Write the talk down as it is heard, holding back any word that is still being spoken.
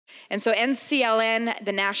And so NCLN,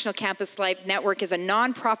 the National Campus Life Network, is a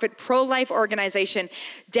nonprofit pro-life organization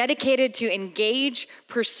dedicated to engage,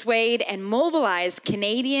 persuade, and mobilize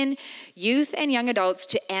Canadian youth and young adults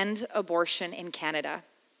to end abortion in Canada.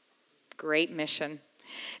 Great mission.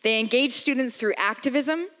 They engage students through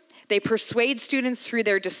activism, they persuade students through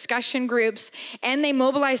their discussion groups, and they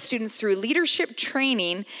mobilize students through leadership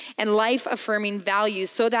training and life-affirming values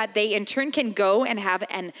so that they in turn can go and have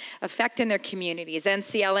an effect in their communities.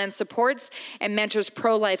 NCLN supports and mentors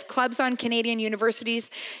pro-life clubs on Canadian universities,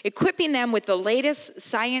 equipping them with the latest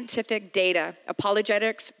scientific data,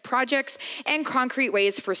 apologetics projects, and concrete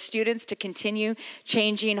ways for students to continue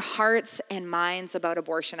changing hearts and minds about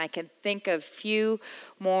abortion. I can think of few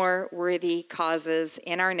more worthy causes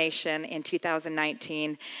in our nation in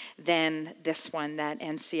 2019 than this one that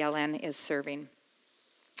NCLN is serving.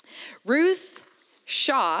 Ruth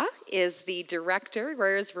Shaw is the director.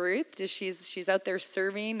 Where is Ruth? She's out there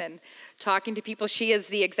serving and talking to people. She is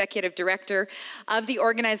the executive director of the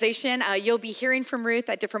organization. You'll be hearing from Ruth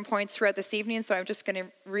at different points throughout this evening, so I'm just going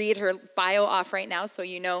to read her bio off right now so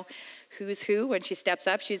you know who's who when she steps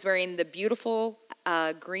up. She's wearing the beautiful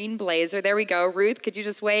green blazer. There we go. Ruth, could you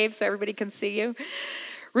just wave so everybody can see you?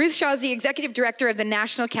 Ruth Shaw is the executive director of the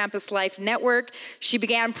National Campus Life Network. She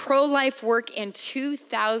began pro-life work in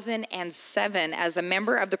 2007 as a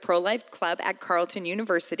member of the Pro-Life Club at Carleton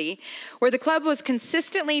University, where the club was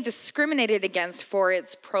consistently discriminated against for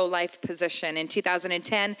its pro-life position. In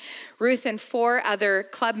 2010, Ruth and 4 other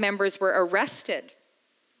club members were arrested.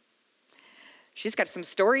 She's got some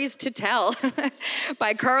stories to tell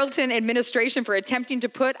by Carleton administration for attempting to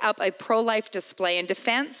put up a pro-life display. In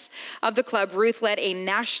defense of the club, Ruth led a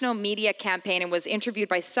national media campaign and was interviewed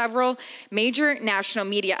by several major national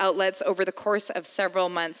media outlets over the course of several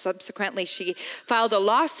months. Subsequently, she filed a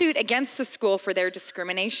lawsuit against the school for their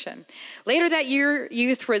discrimination. Later that year,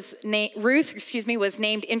 Ruth was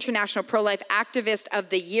named International Pro-Life Activist of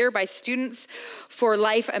the Year by Students for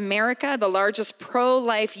Life America, the largest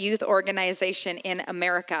pro-life youth organization in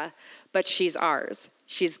America, but she's ours.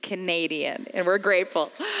 She's Canadian, and we're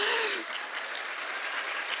grateful.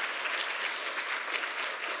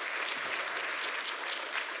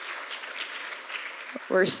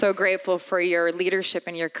 We're so grateful for your leadership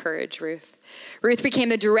and your courage, Ruth. Ruth became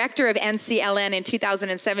the director of NCLN in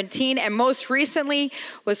 2017 and most recently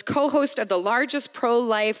was co-host of the largest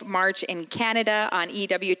pro-life march in Canada on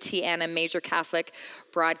EWTN, a major Catholic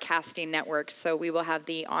broadcasting network. So we will have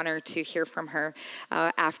the honor to hear from her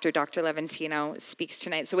after Dr. Levatino speaks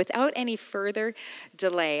tonight. So without any further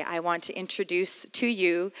delay, I want to introduce to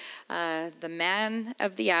you the man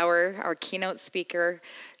of the hour, our keynote speaker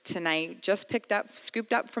tonight, just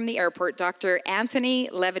scooped up from the airport, Dr. Anthony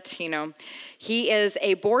Levatino. He is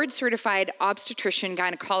a board-certified obstetrician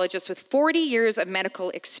gynecologist with 40 years of medical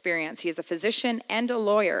experience. He is a physician and a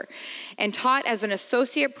lawyer and taught as an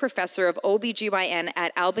associate professor of OBGYN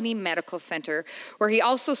at Albany Medical Center, where he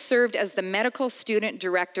also served as the medical student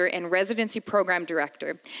director and residency program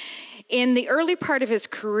director. In the early part of his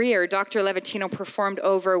career, Dr. Levatino performed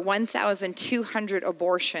over 1,200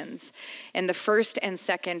 abortions in the first and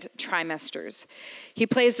second trimesters. He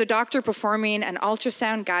plays the doctor performing an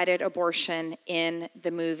ultrasound-guided abortion in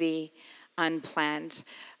the movie Unplanned.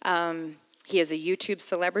 He is a YouTube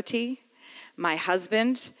celebrity. My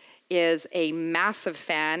husband is a massive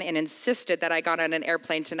fan and insisted that I got on an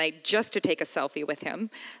airplane tonight just to take a selfie with him.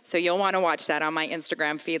 So you'll want to watch that on my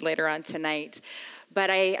Instagram feed later on tonight. But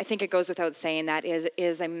I think it goes without saying that it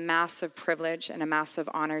is a massive privilege and a massive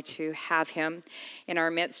honor to have him in our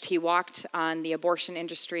midst. He walked on the abortion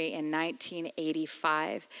industry in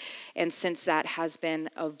 1985, and since that has been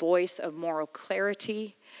a voice of moral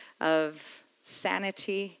clarity, of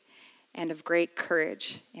sanity, and of great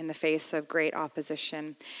courage in the face of great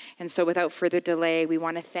opposition. And so without further delay, we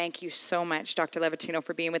want to thank you so much, Dr. Levatino,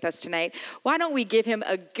 for being with us tonight. Why don't we give him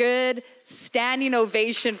a good standing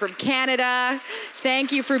ovation from Canada?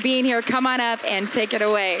 Thank you for being here. Come on up and take it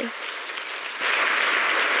away.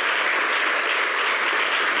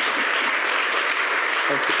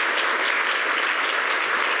 Thank you.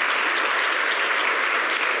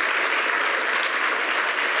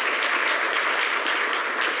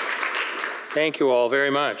 Thank you all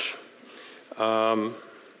very much. I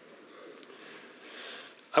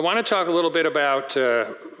want to talk a little bit about,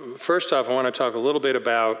 first off, I want to talk a little bit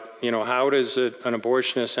about, how does an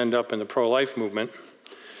abortionist end up in the pro-life movement?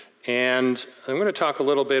 And I'm going to talk a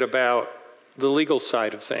little bit about the legal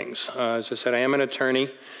side of things. As I said, I am an attorney,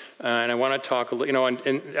 and I want to talk, and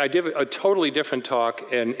I did a totally different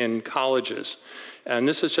talk in colleges. And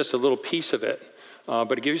this is just a little piece of it.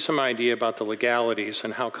 but to give you some idea about the legalities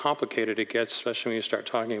and how complicated it gets, especially when you start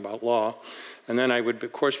talking about law. And then I would,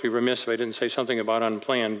 of course, be remiss if I didn't say something about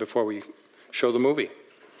unplanned before we show the movie.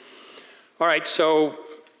 All right, so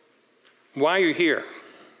why are you here?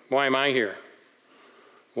 Why am I here?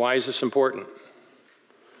 Why is this important?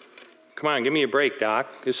 Come on, give me a break, Doc.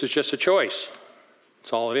 This is just a choice.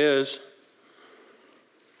 That's all it is.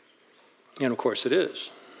 And of course it is.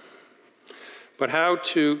 But how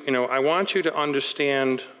to, I want you to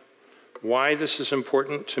understand why this is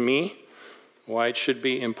important to me, why it should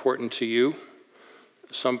be important to you.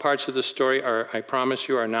 Some parts of the story are, I promise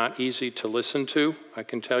you, are not easy to listen to. I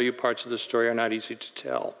can tell you parts of the story are not easy to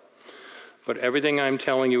tell. But everything I'm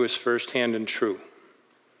telling you is firsthand and true.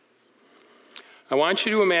 I want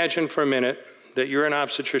you to imagine for a minute that you're an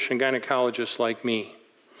obstetrician gynecologist like me.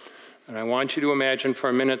 And I want you to imagine for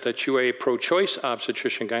a minute that you're a pro-choice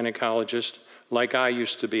obstetrician gynecologist like I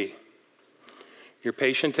used to be. Your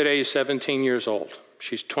patient today is 17 years old.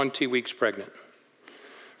 She's 20 weeks pregnant.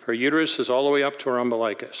 Her uterus is all the way up to her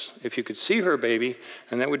umbilicus. If you could see her baby,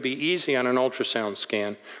 and that would be easy on an ultrasound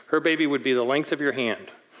scan, her baby would be the length of your hand,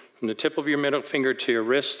 from the tip of your middle finger to your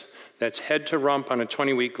wrist. That's head to rump on a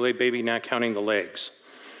 20-week baby, not counting the legs.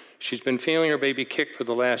 She's been feeling her baby kick for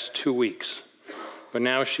the last 2 weeks, but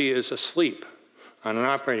now she is asleep on an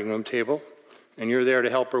operating room table, and you're there to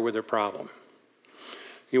help her with her problem.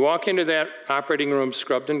 You walk into that operating room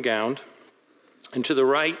scrubbed and gowned, and to the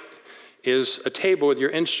right is a table with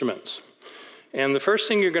your instruments. And the first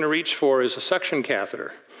thing you're going to reach for is a suction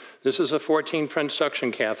catheter. This is a 14-French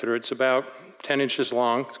suction catheter. It's about 10 inches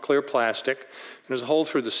long, it's clear plastic, and there's a hole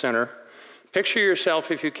through the center. Picture yourself,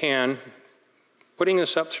 if you can, putting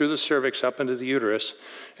this up through the cervix, up into the uterus,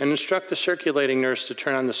 and instruct the circulating nurse to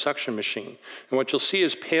turn on the suction machine. And what you'll see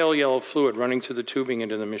is pale yellow fluid running through the tubing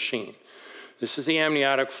into the machine. This is the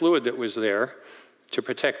amniotic fluid that was there to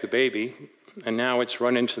protect the baby, and now it's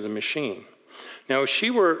run into the machine. Now, if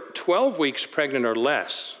she were 12 weeks pregnant or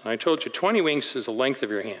less, I told you 20 weeks is the length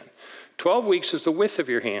of your hand. 12 weeks is the width of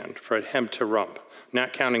your hand for a hem to rump,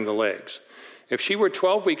 not counting the legs. If she were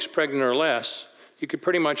 12 weeks pregnant or less, you could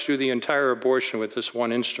pretty much do the entire abortion with this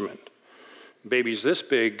one instrument. Babies this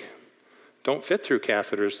big don't fit through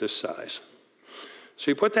catheters this size.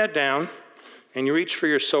 So you put that down, and you reach for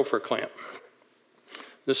your Sofer clamp.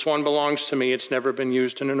 This one belongs to me. It's never been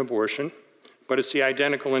used in an abortion, but it's the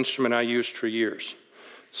identical instrument I used for years.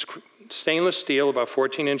 It's stainless steel, about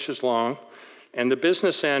 14 inches long, and the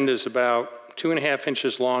business end is about 2.5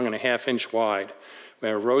 inches long and 1/2 inch wide,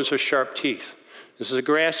 with rows of sharp teeth. This is a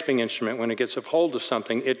grasping instrument. When it gets a hold of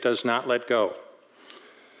something, it does not let go.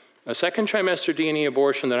 A second trimester D&E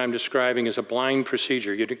abortion that I'm describing is a blind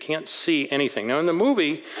procedure. You can't see anything. Now in the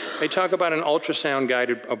movie, they talk about an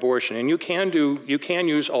ultrasound-guided abortion, and you can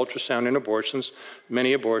use ultrasound in abortions.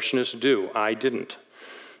 Many abortionists do. I didn't.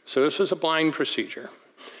 So this was a blind procedure.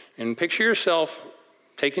 And picture yourself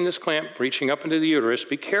taking this clamp, reaching up into the uterus.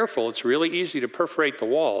 Be careful, it's really easy to perforate the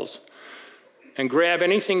walls. And grab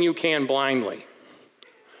anything you can blindly.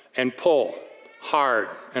 And pull hard,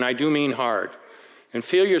 and I do mean hard. And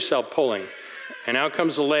feel yourself pulling, and out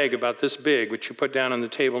comes a leg about this big, which you put down on the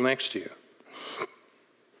table next to you.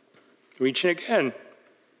 Reaching again,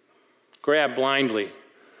 grab blindly,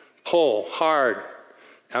 pull hard,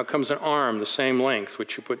 out comes an arm the same length,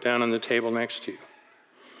 which you put down on the table next to you.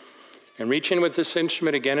 And reach in with this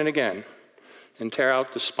instrument again and again, and tear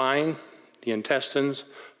out the spine, the intestines,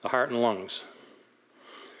 the heart and lungs.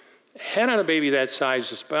 Head on a baby that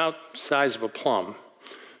size is about the size of a plum.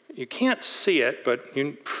 You can't see it, but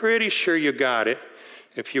you're pretty sure you got it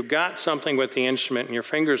if you got something with the instrument and your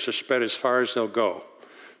fingers are spread as far as they'll go.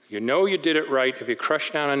 You know you did it right if you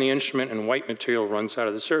crush down on the instrument and white material runs out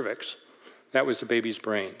of the cervix. That was the baby's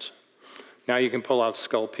brains. Now you can pull out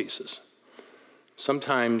skull pieces.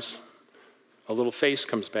 Sometimes a little face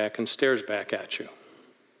comes back and stares back at you.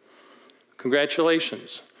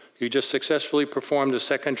 Congratulations. You just successfully performed a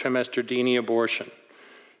second trimester D&E abortion.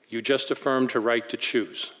 You just affirmed her right to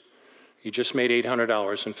choose. You just made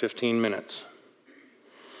 $800 in 15 minutes.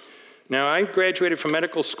 Now, I graduated from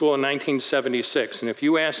medical school in 1976, and if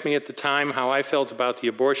you asked me at the time how I felt about the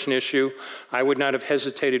abortion issue, I would not have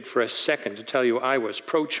hesitated for a second to tell you I was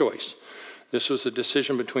pro-choice. This was a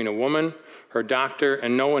decision between a woman, her doctor,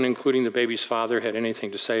 and no one, including the baby's father, had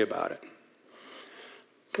anything to say about it.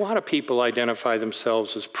 A lot of people identify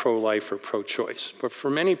themselves as pro-life or pro-choice, but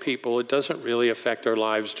for many people, it doesn't really affect our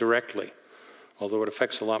lives directly, although it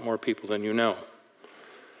affects a lot more people than you know.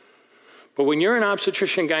 But when you're an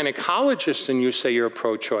obstetrician gynecologist and you say you're a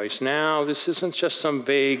pro-choice, now this isn't just some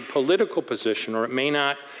vague political position, or it may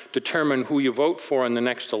not determine who you vote for in the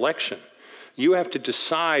next election. You have to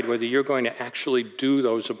decide whether you're going to actually do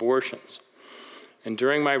those abortions. And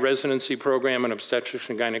during my residency program in obstetrics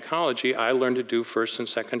and gynecology, I learned to do first and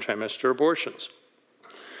second trimester abortions.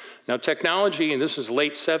 Now technology, and this is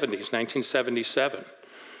late 70s, 1977,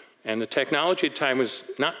 and the technology at the time was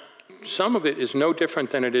not, some of it is no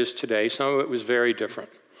different than it is today, some of it was very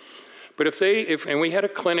different. But and we had a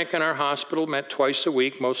clinic in our hospital, met twice a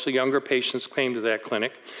week, mostly younger patients came to that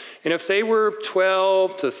clinic, and if they were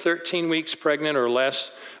 12 to 13 weeks pregnant or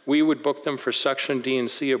less, we would book them for suction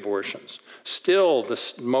D&C abortions. Still the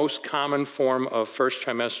most common form of first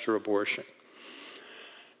trimester abortion.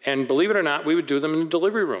 And believe it or not, we would do them in the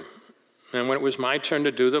delivery room. And when it was my turn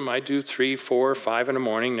to do them, I'd do 3, 4, 5 in the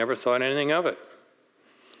morning, never thought anything of it.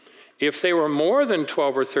 If they were more than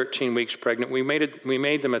 12 or 13 weeks pregnant, we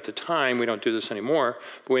made them at the time, we don't do this anymore,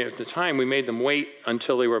 but at the time we made them wait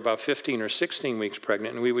until they were about 15 or 16 weeks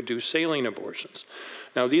pregnant, and we would do saline abortions.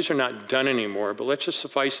 Now these are not done anymore, but let's just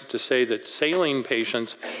suffice it to say that saline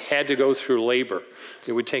patients had to go through labor.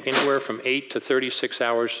 It would take anywhere from 8 to 36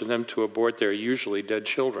 hours for them to abort their usually dead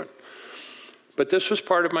children. But this was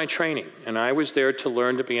part of my training, and I was there to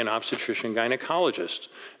learn to be an obstetrician gynecologist.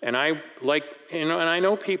 And and I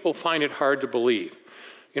know people find it hard to believe.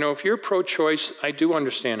 If you're pro-choice, I do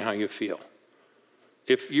understand how you feel.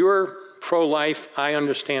 If you're pro-life, I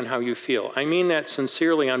understand how you feel. I mean that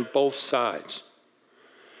sincerely on both sides.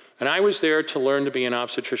 And I was there to learn to be an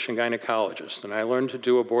obstetrician gynecologist, and I learned to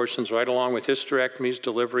do abortions right along with hysterectomies,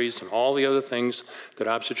 deliveries, and all the other things that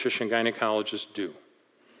obstetrician gynecologists do.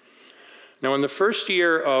 Now, in the first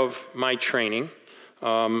year of my training,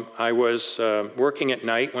 I was working at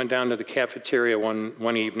night, went down to the cafeteria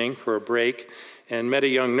one evening for a break, and met a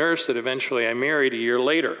young nurse that eventually I married a year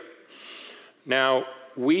later. Now,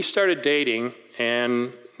 we started dating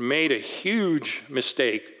and made a huge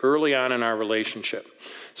mistake early on in our relationship.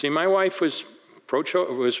 See, my wife was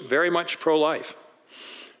very much pro-life.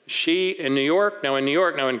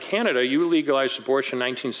 In Canada, you legalized abortion in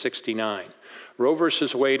 1969. Roe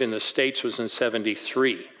versus Wade in the States was in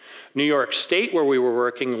 73. New York State, where we were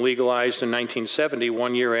working, legalized in 1970,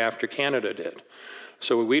 1 year after Canada did.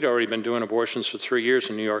 So we'd already been doing abortions for 3 years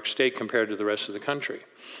in New York State compared to the rest of the country.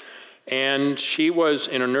 And she was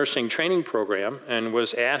in a nursing training program and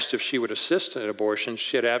was asked if she would assist in abortion.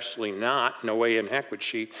 She said absolutely not. No way in heck would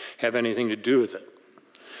she have anything to do with it.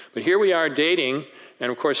 But here we are dating,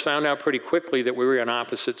 and of course found out pretty quickly that we were on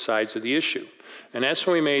opposite sides of the issue. And that's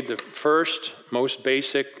when we made the first, most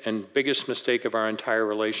basic, and biggest mistake of our entire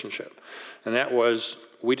relationship. And that was,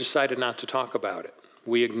 we decided not to talk about it.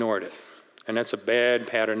 We ignored it. And that's a bad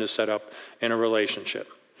pattern to set up in a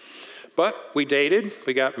relationship. But we dated,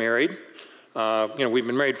 we got married. We've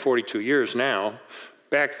been married 42 years now.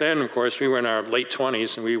 Back then, of course, we were in our late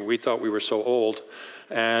 20s, and we thought we were so old.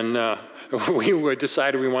 And we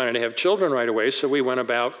decided we wanted to have children right away, so we went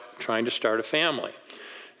about trying to start a family.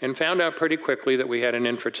 And found out pretty quickly that we had an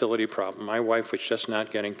infertility problem. My wife was just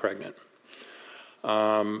not getting pregnant.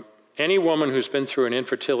 Any woman who's been through an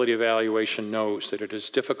infertility evaluation knows that it is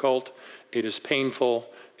difficult, it is painful,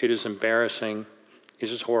 it is embarrassing, it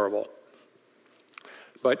is horrible.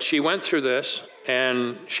 But she went through this,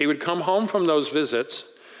 and she would come home from those visits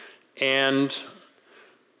and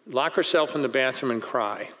lock herself in the bathroom and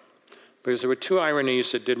cry, because there were two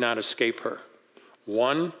ironies that did not escape her.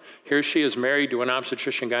 One, here she is married to an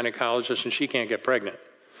obstetrician gynecologist and she can't get pregnant.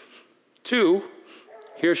 Two,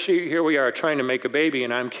 here we are trying to make a baby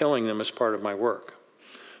and I'm killing them as part of my work.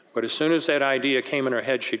 But as soon as that idea came in her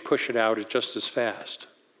head, she'd push it out just as fast.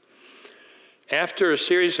 After a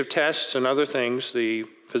series of tests and other things, the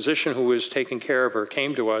physician who was taking care of her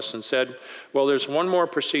came to us and said, well, there's one more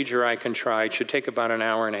procedure I can try. It should take about an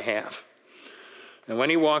hour and a half. And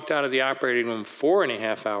when he walked out of the operating room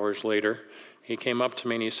 4.5 hours later, he came up to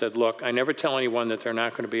me and he said, look, I never tell anyone that they're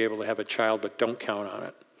not going to be able to have a child, but don't count on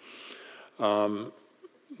it.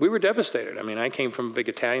 We were devastated. I mean, I came from a big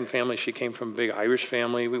Italian family. She came from a big Irish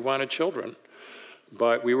family. We wanted children.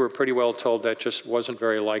 But we were pretty well told that just wasn't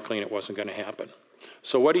very likely and it wasn't going to happen.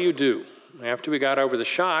 So what do? After we got over the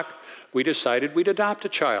shock, we decided we'd adopt a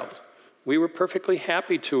child. We were perfectly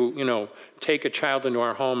happy to, take a child into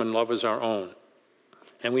our home and love as our own.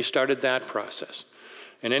 And we started that process.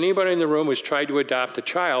 And anybody in the room who's tried to adopt a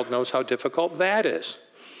child knows how difficult that is.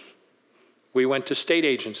 We went to state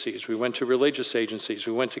agencies, we went to religious agencies,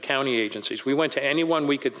 we went to county agencies, we went to anyone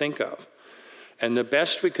we could think of. And the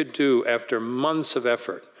best we could do after months of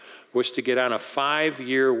effort was to get on a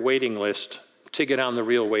 5-year waiting list to get on the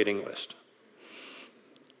real waiting list.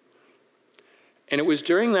 And it was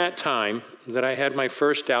during that time that I had my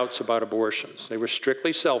first doubts about abortions. They were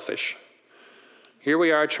strictly selfish. Here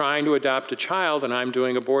we are trying to adopt a child, and I'm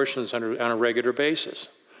doing abortions on a regular basis.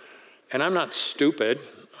 And I'm not stupid.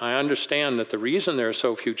 I understand that the reason there are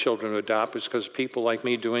so few children to adopt is because of people like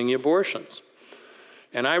me doing the abortions.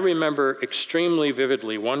 And I remember extremely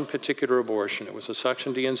vividly one particular abortion. It was a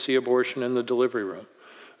suction D&C abortion in the delivery room.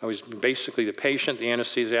 I was basically the patient, the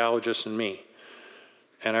anesthesiologist, and me.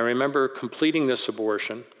 And I remember completing this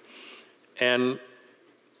abortion and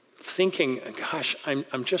thinking, gosh,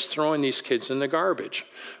 I'm just throwing these kids in the garbage.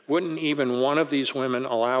 Wouldn't even one of these women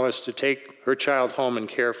allow us to take her child home and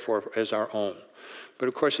care for her as our own? But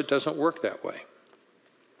of course, it doesn't work that way.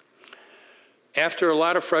 After a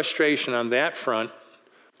lot of frustration on that front,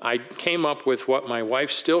 I came up with what my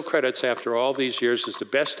wife still credits after all these years as the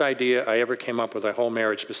best idea I ever came up with a whole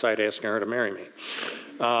marriage beside asking her to marry me.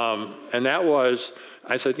 And that was,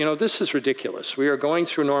 I said, you know, this is ridiculous. We are going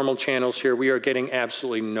through normal channels here. We are getting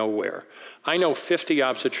absolutely nowhere. I know 50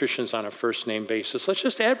 obstetricians on a first name basis. Let's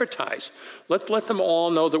just advertise. Let them all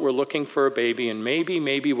know that we're looking for a baby, and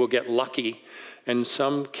maybe we'll get lucky and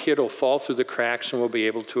some kid will fall through the cracks and we'll be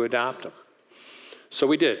able to adopt them. So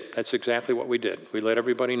we did. That's exactly what we did. We let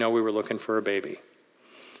everybody know we were looking for a baby.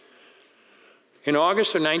 In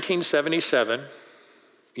August of 1977,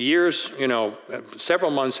 several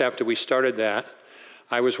months after we started that,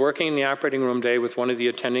 I was working in the operating room day with one of the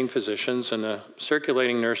attending physicians, and a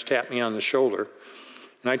circulating nurse tapped me on the shoulder.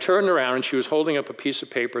 And I turned around, and she was holding up a piece of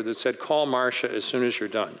paper that said, "Call Marcia as soon as you're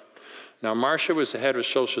done." Now, Marcia was the head of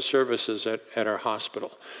social services at our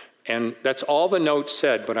hospital. And that's all the note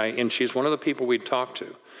said, and she's one of the people we'd talked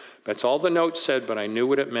to. That's all the note said, but I knew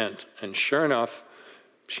what it meant. And sure enough,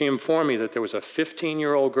 she informed me that there was a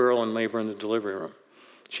 15-year-old girl in labor in the delivery room.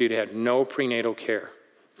 She'd had no prenatal care.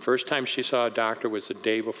 First time she saw a doctor was the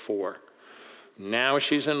day before. Now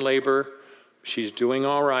she's in labor. She's doing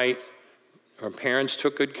all right. Her parents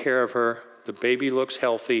took good care of her. The baby looks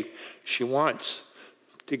healthy. She wants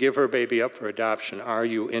to give her baby up for adoption. Are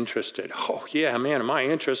you interested? Oh, yeah, man, am I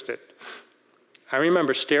interested? I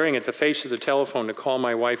remember staring at the face of the telephone to call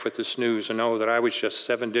my wife with this news and know that I was just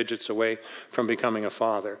 7 digits away from becoming a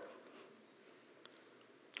father.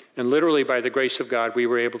 And literally, by the grace of God, we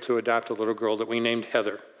were able to adopt a little girl that we named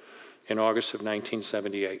Heather in August of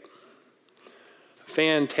 1978.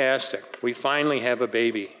 Fantastic. We finally have a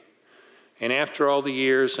baby. And after all the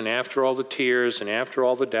years, and after all the tears, and after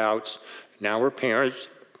all the doubts, now we're parents.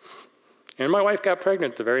 And my wife got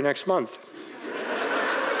pregnant the very next month.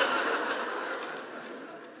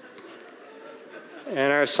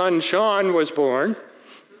 And our son, Sean, was born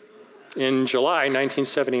in July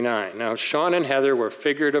 1979. Now, Sean and Heather were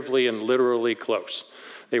figuratively and literally close.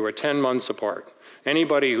 They were 10 months apart.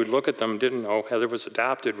 Anybody who'd look at them didn't know Heather was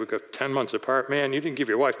adopted would go, 10 months apart? Man, you didn't give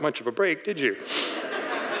your wife much of a break, did you?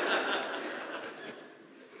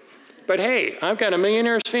 But hey, I've got a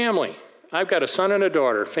millionaire's family. I've got a son and a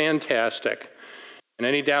daughter. Fantastic. And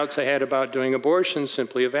any doubts I had about doing abortions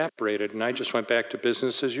simply evaporated, and I just went back to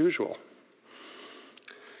business as usual.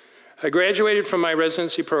 I graduated from my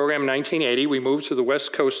residency program in 1980. We moved to the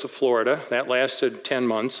west coast of Florida. That lasted 10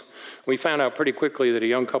 months. We found out pretty quickly that a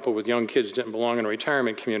young couple with young kids didn't belong in a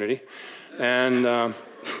retirement community. And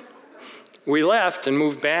we left and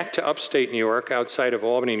moved back to upstate New York, outside of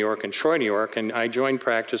Albany, New York, and Troy, New York, and I joined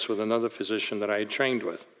practice with another physician that I had trained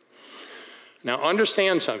with. Now,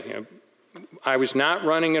 understand something. I was not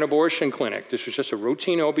running an abortion clinic. This was just a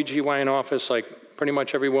routine OBGYN office like pretty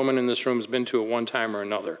much every woman in this room has been to at one time or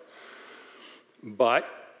another. But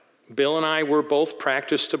Bill and I were both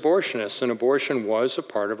practiced abortionists, and abortion was a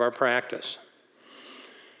part of our practice.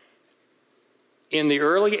 In the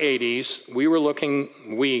early 80s, we,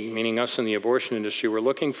 meaning us in the abortion industry, were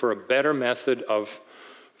looking for a better method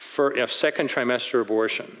for a second trimester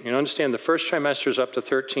abortion. You understand, the first trimester is up to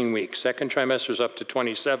 13 weeks, second trimester is up to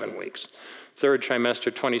 27 weeks, third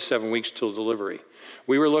trimester 27 weeks till delivery.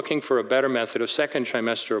 We were looking for a better method of second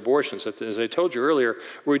trimester abortions. As I told you earlier,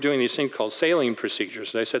 we were doing these things called saline procedures.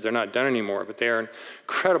 As I said, they're not done anymore, but they are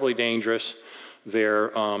incredibly dangerous.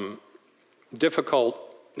 They're difficult.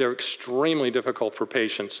 They're extremely difficult for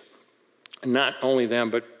patients. Not only them,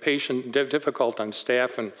 but difficult on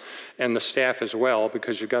staff and the staff as well,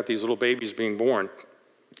 because you've got these little babies being born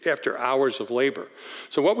after hours of labor.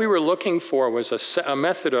 So what we were looking for was a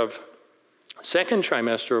method of second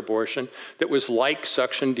trimester abortion that was like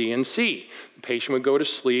suction D&C. The patient would go to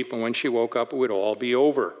sleep, and when she woke up, it would all be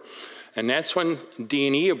over. And that's when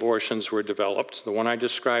D&E abortions were developed, the one I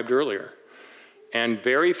described earlier. And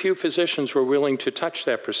very few physicians were willing to touch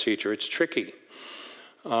that procedure. It's tricky.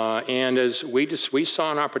 And as we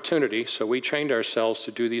saw an opportunity, so we trained ourselves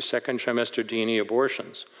to do these second trimester D&E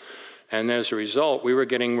abortions. And as a result, we were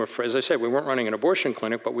getting, as I said, we weren't running an abortion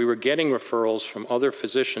clinic, but we were getting referrals from other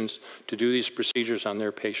physicians to do these procedures on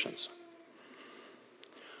their patients.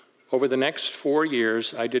 Over the next 4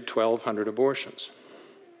 years, I did 1,200 abortions.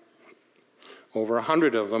 Over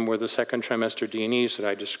 100 of them were the second trimester D&Es that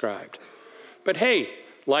I described. But hey,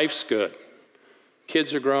 life's good.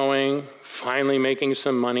 Kids are growing, finally making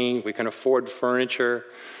some money, we can afford furniture.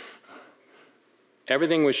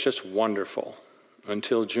 Everything was just wonderful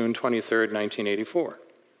until June 23rd, 1984.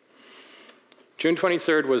 June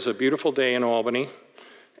 23rd was a beautiful day in Albany,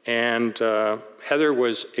 and Heather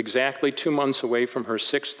was exactly 2 months away from her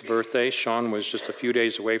 6th birthday. Sean was just a few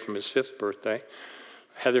days away from his 5th birthday.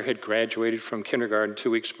 Heather had graduated from kindergarten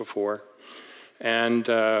 2 weeks before. And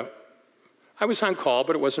I was on call,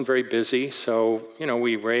 but it wasn't very busy. So, you know,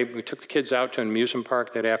 we took the kids out to an amusement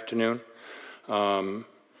park that afternoon,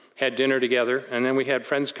 had dinner together, and then we had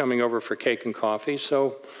friends coming over for cake and coffee.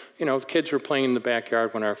 So, you know, the kids were playing in the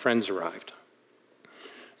backyard when our friends arrived.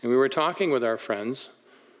 And we were talking with our friends,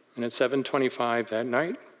 and at 7:25 that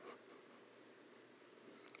night,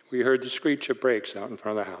 we heard the screech of brakes out in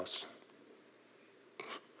front of the house.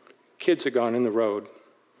 Kids had gone in the road.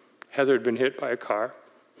 Heather had been hit by a car.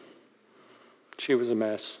 She was a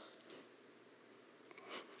mess.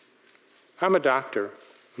 I'm a doctor.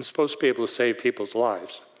 I'm supposed to be able to save people's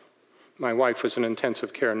lives. My wife was an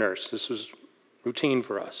intensive care nurse. This was routine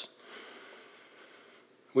for us.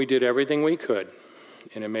 We did everything we could,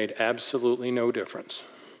 and it made absolutely no difference.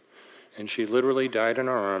 And she literally died in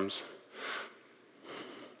our arms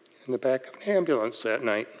in the back of an ambulance that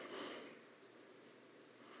night.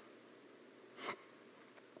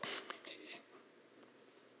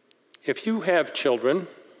 If you have children,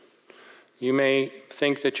 you may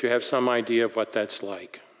think that you have some idea of what that's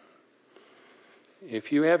like.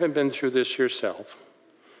 If you haven't been through this yourself,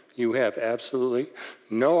 you have absolutely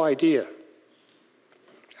no idea.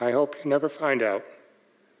 I hope you never find out.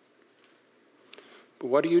 But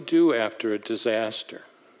what do you do after a disaster?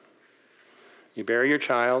 You bury your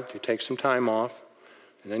child, you take some time off,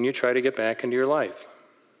 and then you try to get back into your life.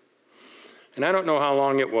 And I don't know how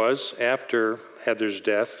long it was after Heather's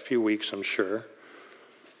death, a few weeks, I'm sure.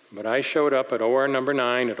 But I showed up at OR number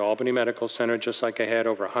 9 at Albany Medical Center just like I had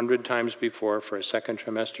over 100 times before for a second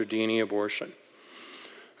trimester D&E abortion.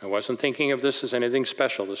 I wasn't thinking of this as anything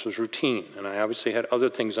special. This was routine, and I obviously had other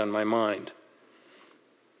things on my mind.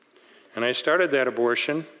 And I started that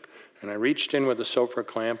abortion, and I reached in with a sofa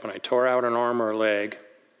clamp, and I tore out an arm or a leg,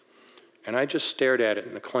 and I just stared at it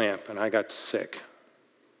in the clamp, and I got sick.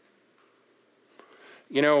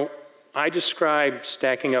 You know, I described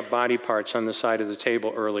stacking up body parts on the side of the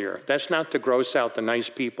table earlier. That's not to gross out the nice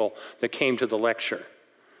people that came to the lecture.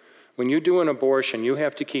 When you do an abortion, you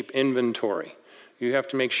have to keep inventory. You have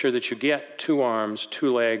to make sure that you get 2 arms,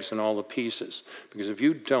 2 legs, and all the pieces. Because if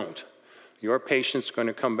you don't, your patient's going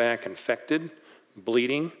to come back infected,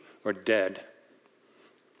 bleeding, or dead.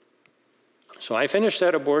 So I finished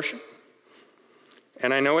that abortion.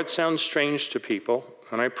 And I know it sounds strange to people,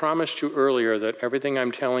 and I promised you earlier that everything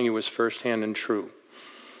I'm telling you is firsthand and true.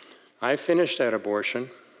 I finished that abortion,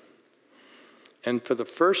 and for the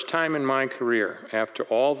first time in my career, after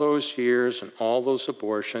all those years and all those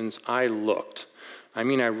abortions, I looked. I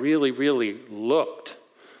mean, I really, really looked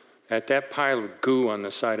at that pile of goo on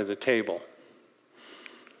the side of the table.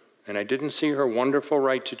 And I didn't see her wonderful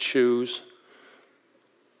right to choose.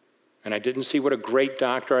 And I didn't see what a great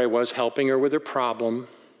doctor I was helping her with her problem.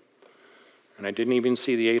 And I didn't even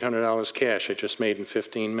see the $800 cash I just made in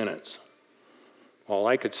 15 minutes. All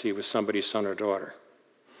I could see was somebody's son or daughter.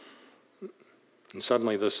 And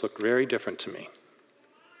suddenly this looked very different to me.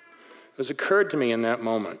 It occurred to me in that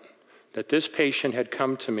moment that this patient had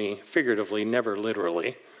come to me, figuratively, never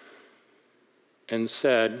literally, and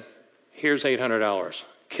said, here's $800,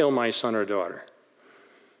 kill my son or daughter.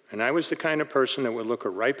 And I was the kind of person that would look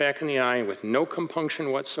her right back in the eye and with no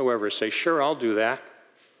compunction whatsoever say, sure, I'll do that.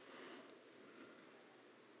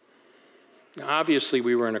 Now, obviously,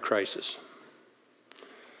 we were in a crisis.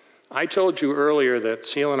 I told you earlier that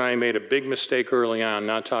Seal and I made a big mistake early on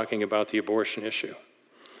not talking about the abortion issue.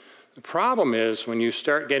 The problem is when you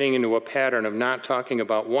start getting into a pattern of not talking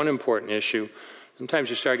about one important issue, sometimes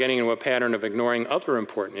you start getting into a pattern of ignoring other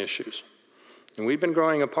important issues. And we've been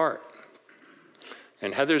growing apart.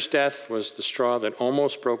 And Heather's death was the straw that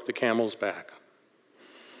almost broke the camel's back.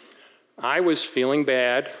 I was feeling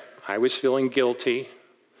bad. I was feeling guilty.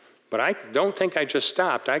 But I don't think I just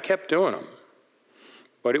stopped. I kept doing them.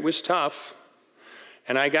 But it was tough.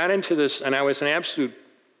 And I got into this, and I was an absolute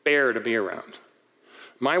bear to be around.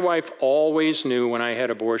 My wife always knew when I had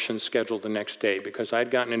abortions scheduled the next day because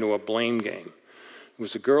I'd gotten into a blame game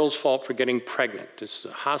was the girl's fault for getting pregnant. It's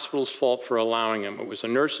the hospital's fault for allowing them. It was the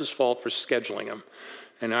nurse's fault for scheduling them.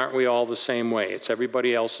 And aren't we all the same way? It's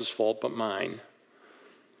everybody else's fault but mine.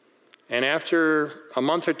 And after a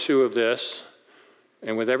month or two of this,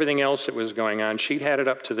 and with everything else that was going on, she'd had it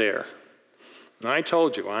up to there. And I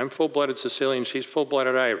told you, I'm full-blooded Sicilian, she's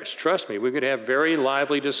full-blooded Irish. Trust me, we could have very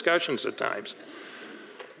lively discussions at times.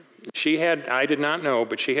 She had, I did not know,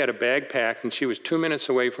 but she had a bag packed and she was 2 minutes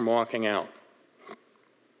away from walking out.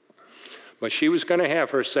 But she was going to have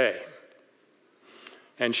her say.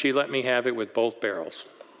 And she let me have it with both barrels.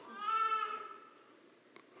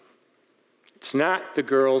 It's not the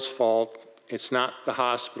girl's fault. It's not the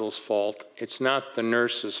hospital's fault. It's not the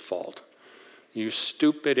nurse's fault. You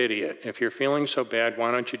stupid idiot. If you're feeling so bad,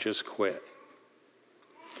 why don't you just quit?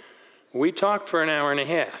 We talked for an hour and a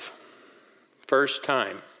half. First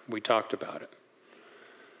time we talked about it.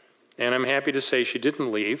 And I'm happy to say she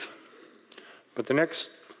didn't leave. But the next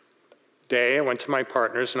day, I went to my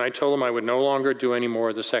partners and I told them I would no longer do any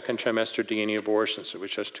more of the second trimester D&E abortions. It was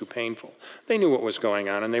just too painful. They knew what was going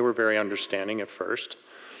on and they were very understanding at first.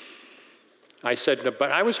 I said,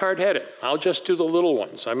 but I was hard-headed. I'll just do the little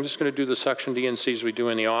ones. I'm just going to do the suction D&Cs we do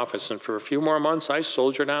in the office. And for a few more months, I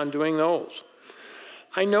soldiered on doing those.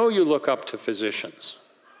 I know you look up to physicians.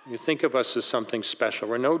 You think of us as something special.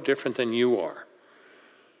 We're no different than you are.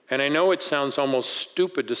 And I know it sounds almost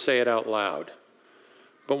stupid to say it out loud.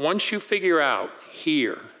 But once you figure out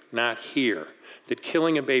here, not here, that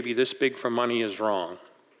killing a baby this big for money is wrong,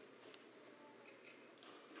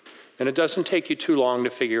 and it doesn't take you too long to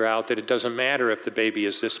figure out that it doesn't matter if the baby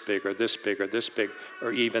is this big or this big or this big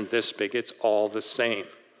or even this big. It's all the same.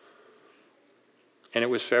 And it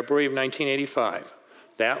was February of 1985,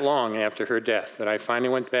 that long after her death, that I finally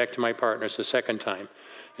went back to my partners the second time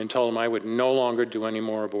and told them I would no longer do any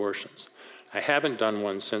more abortions. I haven't done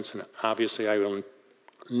one since, and obviously I will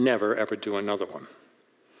never, ever do another one.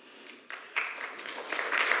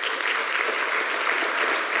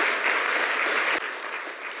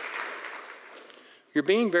 You're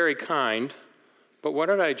being very kind, but what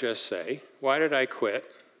did I just say? Why did I quit?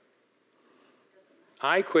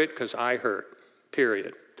 I quit because I hurt,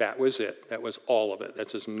 period. That was it. That was all of it.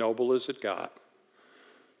 That's as noble as it got.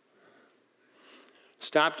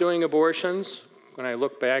 Stop doing abortions. When I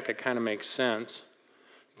look back, it kind of makes sense.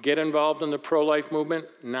 Get involved in the pro-life movement?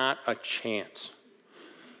 Not a chance.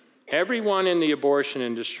 Everyone in the abortion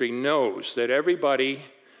industry knows that everybody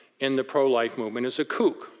in the pro-life movement is a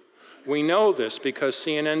kook. We know this because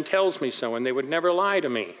CNN tells me so, and they would never lie to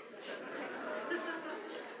me.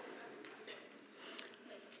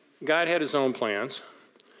 God had his own plans.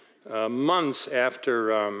 Months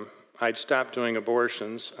after I'd stopped doing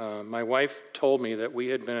abortions, my wife told me that we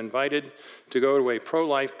had been invited to go to a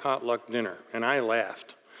pro-life potluck dinner, and I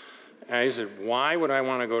laughed. I said, why would I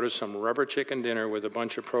want to go to some rubber chicken dinner with a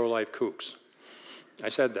bunch of pro-life kooks? I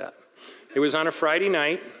said that. It was on a Friday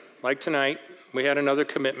night, like tonight. We had another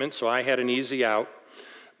commitment, so I had an easy out.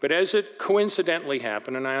 But as it coincidentally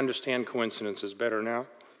happened, and I understand coincidences better now,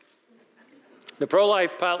 the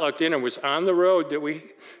pro-life potluck dinner was on the road that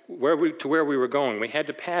where we were going. We had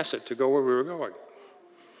to pass it to go where we were going.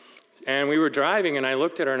 And we were driving, and I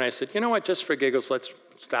looked at her and I said, you know what, just for giggles, let's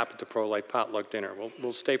stop at the pro-life potluck dinner.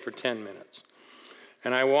 We'll stay for 10 minutes.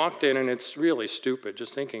 And I walked in, and it's really stupid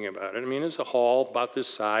just thinking about it. I mean, it's a hall about this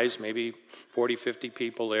size, maybe 40, 50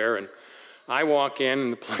 people there, and I walk in,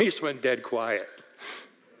 and the place went dead quiet.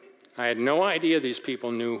 I had no idea these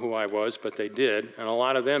people knew who I was, but they did, and a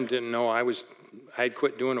lot of them didn't know I'd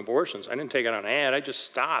quit doing abortions. I didn't take it on an ad, I just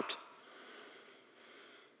stopped.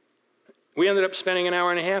 We ended up spending an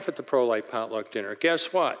hour and a half at the pro-life potluck dinner.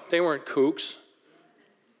 Guess what? They weren't kooks.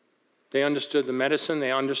 They understood the medicine,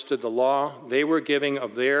 they understood the law. They were giving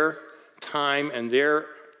of their time and their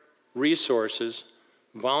resources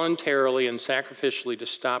voluntarily and sacrificially to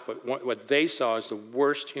stop what they saw as the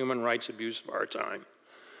worst human rights abuse of our time.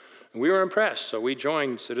 And we were impressed, so we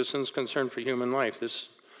joined Citizens Concerned for Human Life, this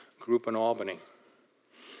group in Albany.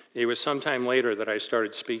 It was sometime later that I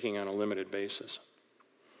started speaking on a limited basis.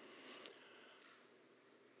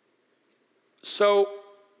 So,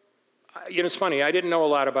 you know, it's funny, I didn't know a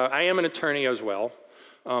lot about, I am an attorney as well.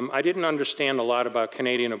 I didn't understand a lot about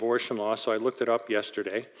Canadian abortion law, so I looked it up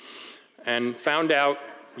yesterday and found out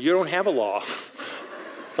you don't have a law.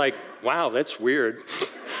 It's like, wow, that's weird.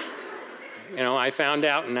 You know, I found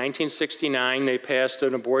out in 1969 they passed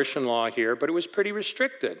an abortion law here, but it was pretty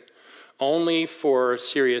restricted. Only for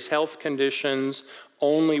serious health conditions,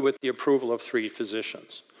 only with the approval of 3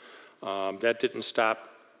 physicians. That didn't stop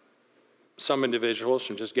some individuals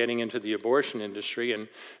from just getting into the abortion industry. And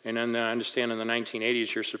then I understand in the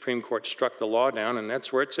 1980s, your Supreme Court struck the law down, and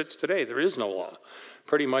that's where it sits today. There is no law,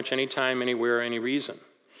 pretty much anytime, anywhere, any reason.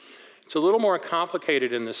 It's a little more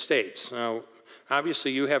complicated in the states. Now,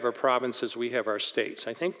 obviously, you have our provinces, we have our states.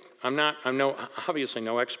 I'm obviously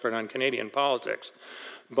no expert on Canadian politics,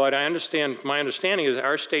 but my understanding is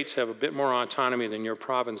our states have a bit more autonomy than your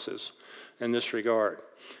provinces in this regard.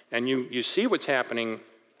 And you see what's happening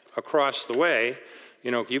across the way.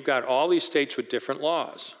 You've got all these states with different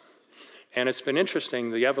laws. And it's been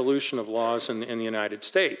interesting, the evolution of laws in the United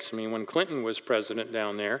States. I mean, when Clinton was president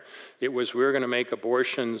down there, it was we're going to make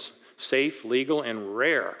abortions safe, legal, and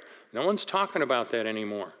rare. No one's talking about that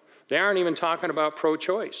anymore. They aren't even talking about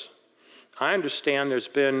pro-choice. I understand there's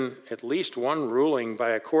been at least one ruling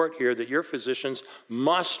by a court here that your physicians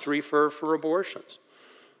must refer for abortions.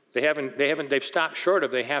 They've stopped short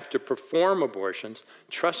of they have to perform abortions.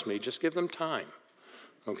 Trust me, just give them time,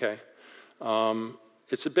 okay?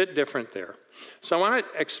 It's a bit different there. So I want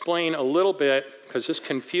to explain a little bit, because this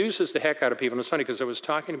confuses the heck out of people. And it's funny, because I was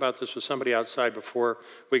talking about this with somebody outside before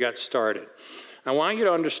we got started. I want you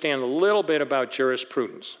to understand a little bit about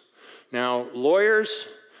jurisprudence. Now, lawyers,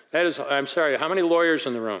 I'm sorry, how many lawyers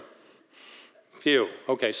in the room? Few.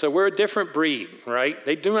 Okay, so we're a different breed, right?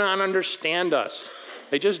 They do not understand us.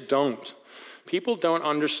 They just don't. People don't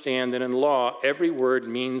understand that in law, every word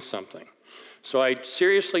means something. So I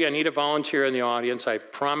need a volunteer in the audience. I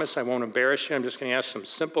promise I won't embarrass you. I'm just going to ask some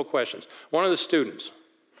simple questions. One of the students.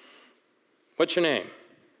 What's your name?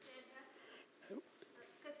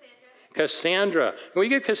 Cassandra. Can we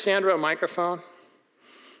give Cassandra a microphone?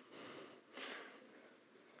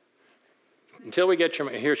 Until we get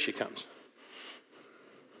here she comes.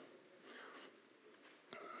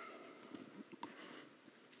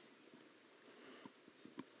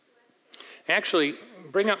 Actually,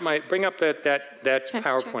 bring up that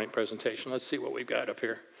PowerPoint presentation. Let's see what we've got up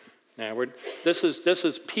here. Now, this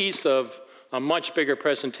is piece of a much bigger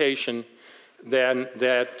presentation than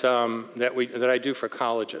that I do for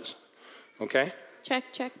colleges. Okay?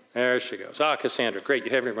 Check. There she goes. Cassandra, great.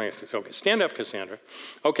 You have everybody. Okay, stand up, Cassandra.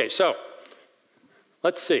 Okay, so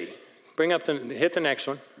let's see. Hit the next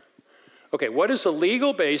one. Okay, what is the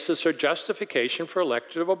legal basis or justification for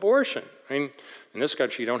elective abortion? I mean, in this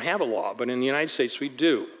country you don't have a law, but in the United States we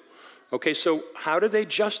do. Okay, so how do they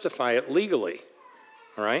justify it legally?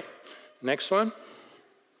 All right, next one.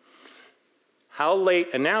 How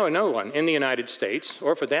late, and now another one, in the United States,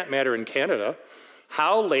 or for that matter in Canada,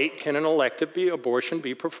 how late can an elective abortion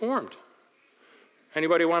be performed?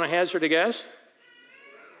 Anybody want to hazard a guess?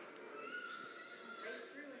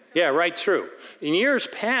 Yeah, right through. In years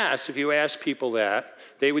past, if you ask people that,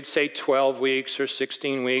 they would say 12 weeks or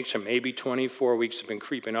 16 weeks or maybe 24 weeks have been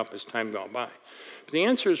creeping up as time gone by. But the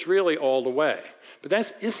answer is really all the way. But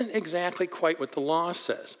that isn't exactly quite what the law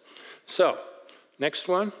says. So, next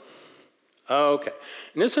one. Okay.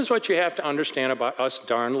 And this is what you have to understand about us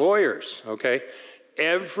darn lawyers, okay?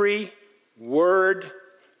 Every word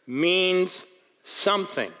means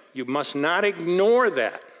something. You must not ignore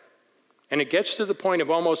that. And it gets to the point of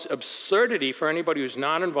almost absurdity for anybody who's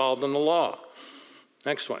not involved in the law.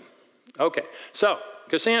 Next one. Okay, so,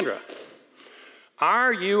 Cassandra,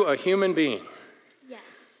 are you a human being?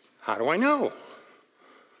 Yes. How do I know?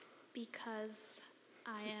 Because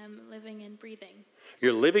I am living and breathing.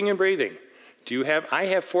 You're living and breathing. I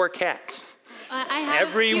have 4 cats. I have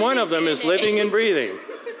Every one of them is living and breathing.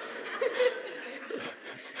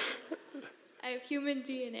 I have human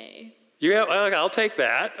DNA. I'll take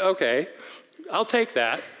that. Okay, I'll take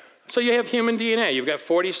that. So you have human DNA. You've got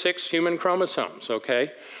 46 human chromosomes,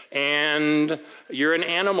 okay? And you're an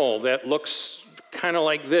animal that looks kind of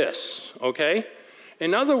like this, okay?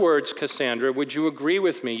 In other words, Cassandra, would you agree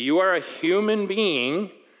with me? You are a human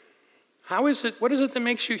being. What is it that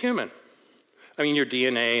makes you human? I mean, your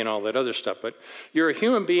DNA and all that other stuff, but you're a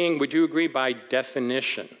human being, would you agree, by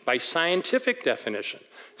definition, by scientific definition?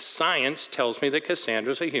 Science tells me that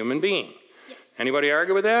Cassandra's a human being. Yes. Anybody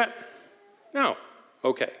argue with that? No.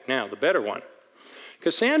 Okay, now the better one.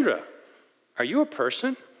 Cassandra, are you a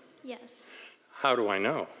person? Yes. How do I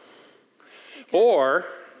know? Or,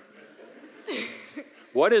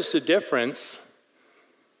 what is the difference,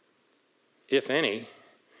 if any,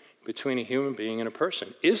 between a human being and a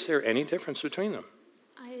person? Is there any difference between them?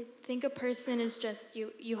 I think a person is just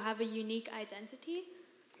you have a unique identity.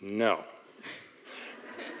 No.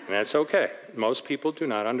 And that's okay. Most people do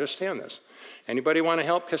not understand this. Anybody want to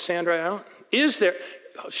help Cassandra out? Is there,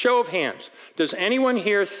 show of hands, does anyone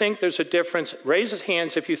here think there's a difference? Raise his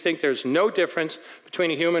hands if you think there's no difference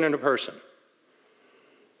between a human and a person.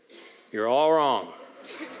 You're all wrong.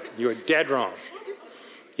 You are dead wrong.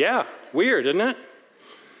 Yeah, weird, isn't it?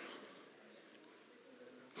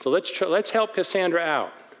 So let's help Cassandra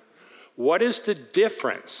out. What is the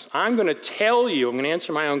difference? I'm going to tell you, I'm going to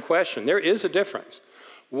answer my own question. There is a difference.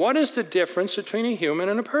 What is the difference between a human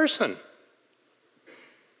and a person?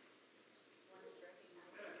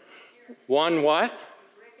 One what?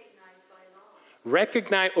 Recognized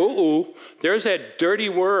by law. Recognize, there's that dirty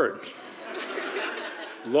word.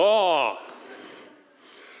 Law.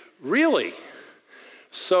 Really?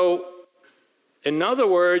 So, in other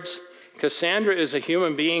words, Cassandra is a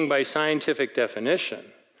human being by scientific definition,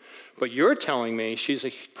 but you're telling me she's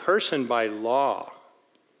a person by law.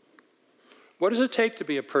 What does it take to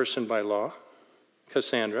be a person by law,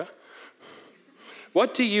 Cassandra?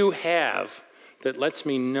 What do you have that lets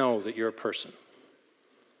me know that you're a person?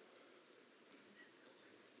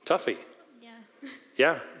 Toughie. Yeah.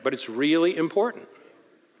 Yeah, but it's really important.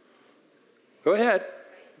 Go ahead.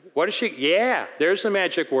 What is she? Yeah, there's the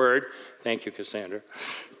magic word. Thank you, Cassandra.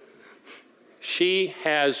 She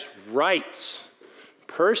has rights.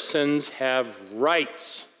 Persons have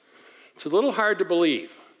rights. It's a little hard to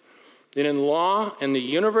believe that in law, in the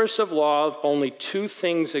universe of law, only two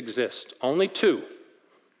things exist. Only two.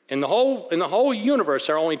 In the whole universe,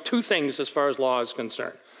 there are only two things as far as law is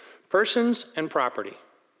concerned. Persons and property.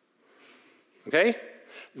 Okay?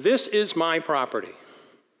 This is my property.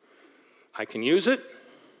 I can use it.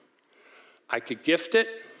 I could gift it.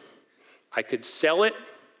 I could sell it.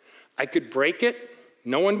 I could break it.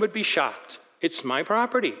 No one would be shocked. It's my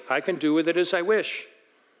property. I can do with it as I wish.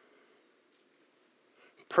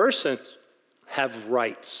 Persons have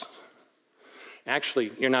rights.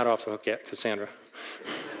 Actually, you're not off the hook yet, Cassandra.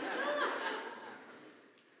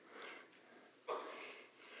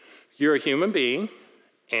 You're a human being,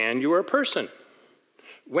 and you are a person.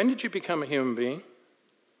 When did you become a human being?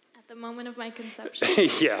 At the moment of my conception.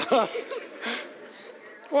 Yeah.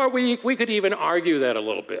 Or we could even argue that a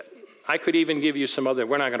little bit. I could even give you some other,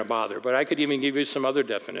 we're not going to bother, but I could even give you some other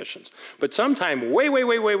definitions. But sometime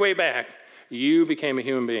way back, you became a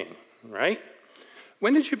human being, right?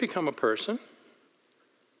 When did you become a person?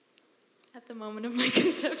 At the moment of my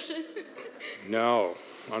conception. No,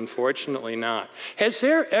 unfortunately not. Has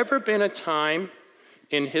there ever been a time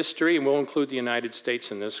in history, and we'll include the United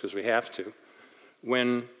States in this because we have to,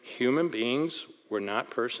 when human beings were not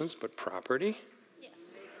persons but property?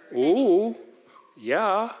 Yes. Ooh,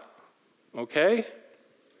 yeah, okay.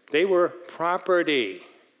 They were property,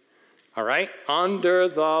 all right? Under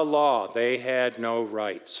the law, they had no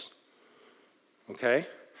rights, okay?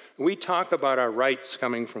 We talk about our rights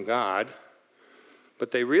coming from God,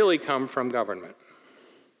 but they really come from government.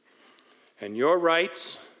 And your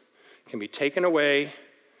rights can be taken away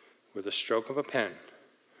with a stroke of a pen.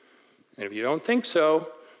 And if you don't think so,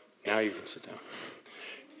 now you can sit down.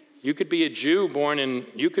 You could be a Jew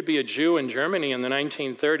in Germany in the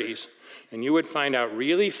 1930s, and you would find out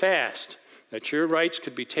really fast that your rights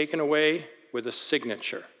could be taken away with a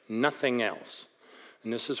signature, nothing else.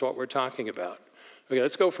 And this is what we're talking about. Okay,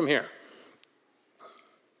 let's go from here.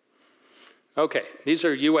 Okay, these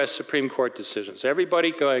are U.S. Supreme Court decisions.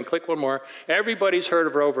 Everybody, go ahead and click one more. Everybody's heard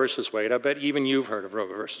of Roe versus Wade. I bet even you've heard of Roe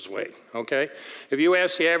versus Wade, okay? If you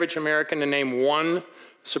ask the average American to name one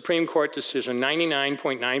Supreme Court decision,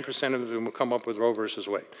 99.9% of them will come up with Roe versus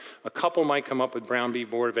Wade. A couple might come up with Brown v.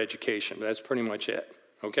 Board of Education, but that's pretty much it,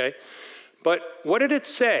 okay? But what did it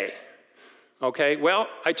say? Okay, well,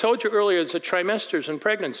 I told you earlier it's a trimesters in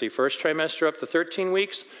pregnancy. First trimester up to 13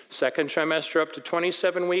 weeks, second trimester up to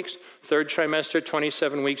 27 weeks, third trimester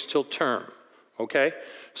 27 weeks till term, okay?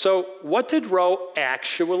 So what did Roe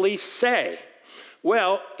actually say?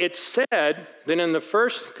 Well, it said that in the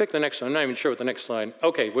first, click the next one, I'm not even sure what the next slide,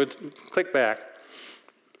 okay, we'll click back.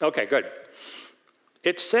 Okay, good.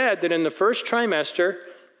 It said that in the first trimester,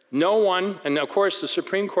 no one, and of course the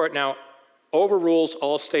Supreme Court now overrules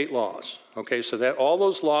all state laws. Okay, so that all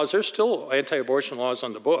those laws, there's still anti-abortion laws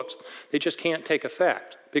on the books. They just can't take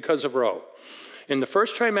effect because of Roe. In the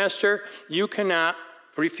first trimester, you cannot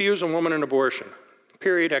refuse a woman an abortion.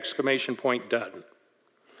 Period, exclamation point, done.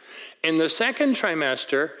 In the second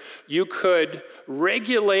trimester, you could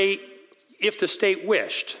regulate, if the state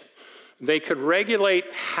wished, they could regulate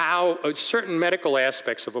how certain medical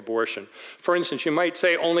aspects of abortion. For instance, you might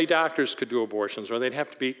say only doctors could do abortions, or they'd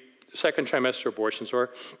have to be second trimester abortions,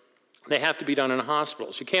 or they have to be done in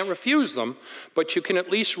hospitals. You can't refuse them, but you can at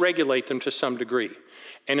least regulate them to some degree.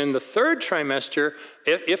 And in the third trimester,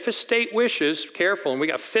 if a state wishes, careful, and we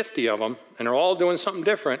got 50 of them, and they're all doing something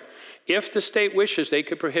different, if the state wishes, they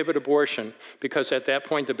could prohibit abortion, because at that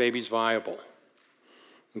point the baby's viable.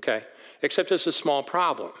 Okay? Except there's a small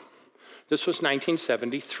problem. This was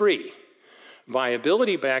 1973.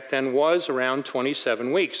 Viability back then was around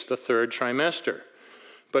 27 weeks, the third trimester.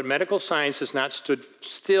 But medical science has not stood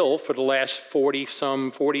still for the last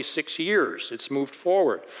 46 years. It's moved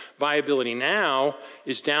forward. Viability now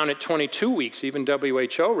is down at 22 weeks. Even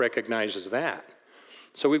WHO recognizes that.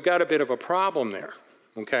 So we've got a bit of a problem there,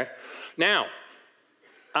 okay? Now,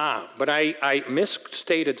 but I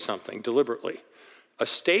misstated something deliberately. A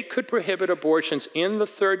state could prohibit abortions in the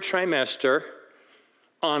third trimester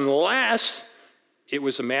unless it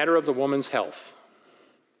was a matter of the woman's health.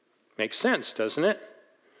 Makes sense, doesn't it?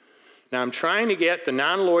 Now, I'm trying to get the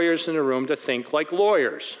non-lawyers in the room to think like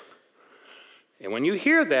lawyers. And when you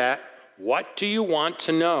hear that, what do you want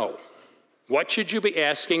to know? What should you be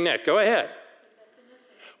asking next? Go ahead.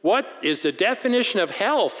 What is the definition of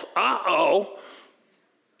health? Uh-oh.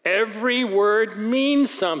 Every word means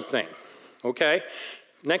something, okay?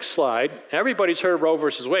 Next slide. Everybody's heard of Roe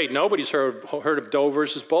versus Wade. Nobody's heard of Doe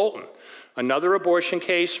versus Bolton. Another abortion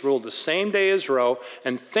case ruled the same day as Roe,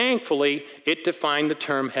 and thankfully, it defined the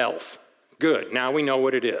term health. Good, now we know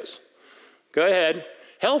what it is. Go ahead.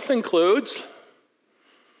 Health includes,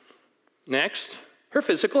 next, her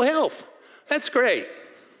physical health. That's great.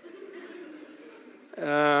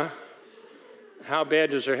 How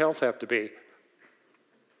bad does her health have to be?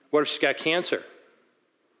 What if she's got cancer?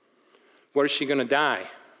 What if she's going to die?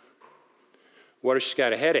 What if she's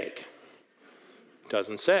got a headache?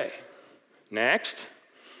 Doesn't say. Next,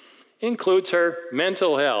 includes her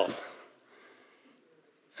mental health.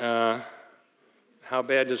 How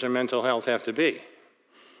bad does her mental health have to be?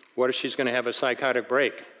 What if she's going to have a psychotic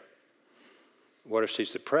break? What if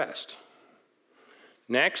she's depressed?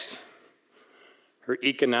 Next, her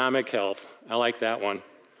economic health. I like that one.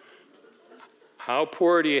 How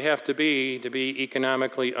poor do you have to be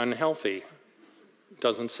economically unhealthy?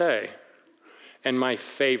 Doesn't say. And my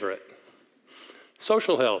favorite,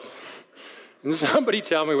 social health. Can somebody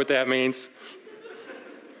tell me what that means?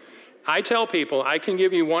 I tell people, I can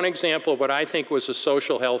give you one example of what I think was a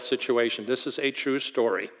social health situation. This is a true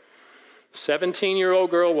story. 17-year-old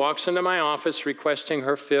girl walks into my office requesting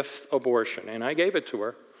her 5th abortion, and I gave it to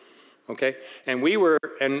her, okay? And we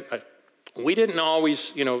didn't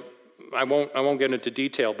always, you know, I won't get into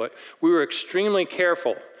detail, but we were extremely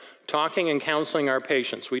careful talking and counseling our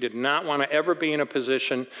patients. We did not want to ever be in a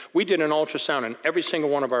position, we did an ultrasound on every single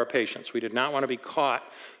one of our patients. We did not want to be caught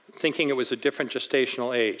thinking it was a different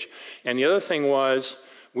gestational age. And the other thing was,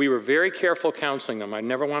 we were very careful counseling them. I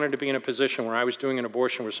never wanted to be in a position where I was doing an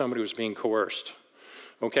abortion where somebody was being coerced,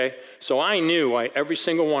 okay? So I knew every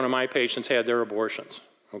single one of my patients had their abortions,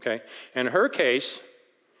 okay? In her case,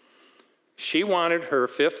 she wanted her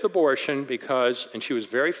 5th abortion because, and she was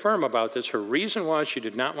very firm about this, her reason was she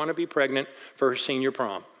did not want to be pregnant for her senior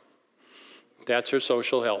prom. That's her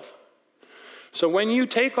social health. So when you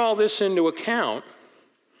take all this into account,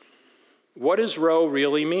 what does Roe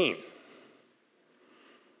really mean?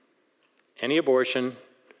 Any abortion,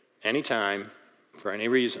 anytime, for any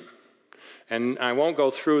reason. And I won't go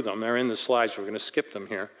through them. They're in the slides. We're going to skip them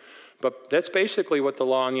here. But that's basically what the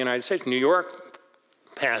law in the United States. New York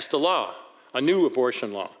passed a law, a new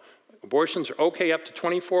abortion law. Abortions are okay up to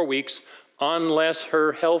 24 weeks unless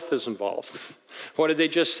her health is involved. What did they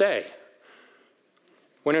just say?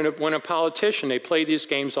 When a politician, they play these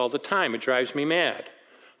games all the time. It drives me mad.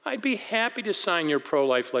 I'd be happy to sign your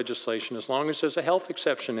pro-life legislation as long as there's a health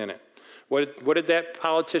exception in it. What did that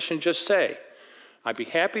politician just say? I'd be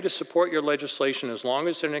happy to support your legislation as long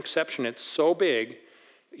as there's an exception. It's so big,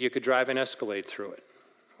 you could drive an Escalade through it,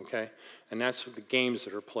 okay? And that's the games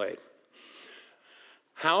that are played.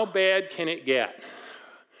 How bad can it get?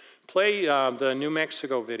 Play the New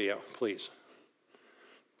Mexico video, please.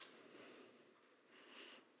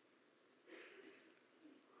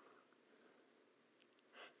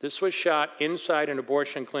 This was shot inside an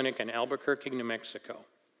abortion clinic in Albuquerque, New Mexico.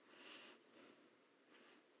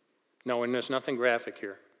 No, and there's nothing graphic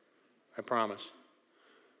here, I promise.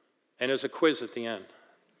 And there's a quiz at the end,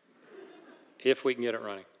 if we can get it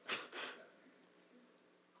running.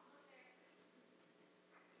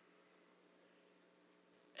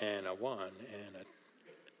 And a 1, and a...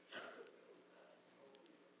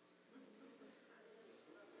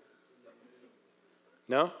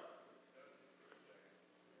 No?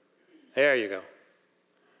 There you go.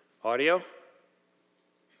 Audio?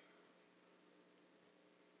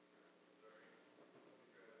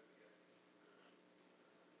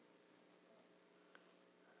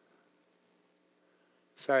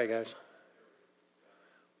 Sorry, guys.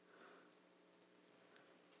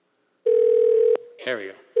 There we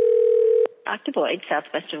go. Dr. Boyd,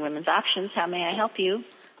 Southwestern Women's Options. How may I help you?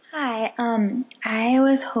 Hi, I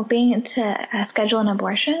was hoping to schedule an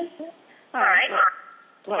abortion. All right.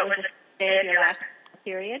 What was the day of your last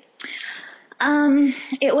period?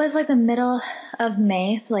 It was like the middle of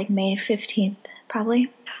May, so like May 15th,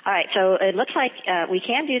 probably. All right, so it looks like we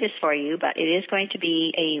can do this for you, but it is going to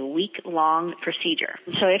be a week-long procedure.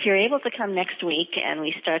 So if you're able to come next week, and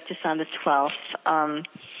we start this on the 12th, I'm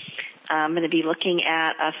going to be looking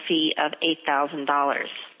at a fee of $8,000.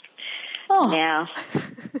 Oh. Now,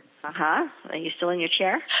 are you still in your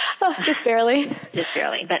chair? Oh, just barely. Just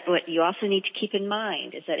barely. But what you also need to keep in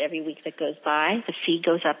mind is that every week that goes by, the fee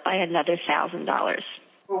goes up by another $1,000.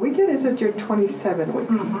 What we get is that you're 27 weeks.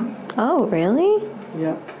 Mm-hmm. Oh, really?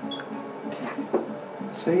 Yep.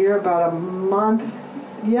 So you're about a month,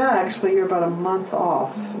 actually you're about a month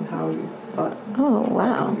off in how you thought. Oh,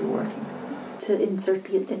 wow. You were. To insert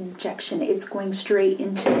the injection, it's going straight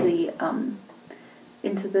into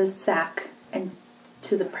the sac and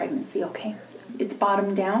to the pregnancy, okay? It's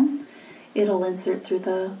bottom down. It'll insert through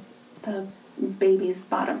the baby's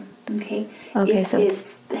bottom, okay? Okay, if so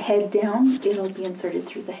it's the head down, it'll be inserted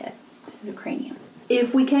through the head, through the cranium.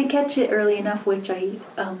 If we can't catch it early enough, which it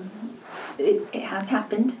has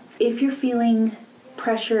happened, if you're feeling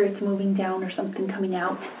pressure, it's moving down or something coming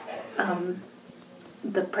out,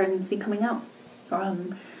 the pregnancy coming out,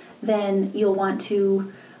 then you'll want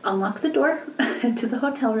to unlock the door to the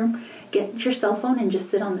hotel room, get your cell phone, and just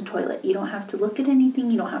sit on the toilet. You don't have to look at anything.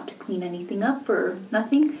 You don't have to clean anything up or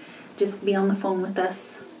nothing. Just be on the phone with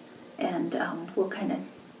us, and and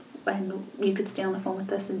you could stay on the phone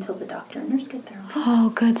with us until the doctor and nurse get there. Okay? Oh,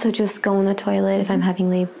 good. So just go in the toilet if I'm having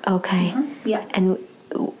labor. Okay. Yeah. And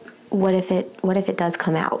what if it does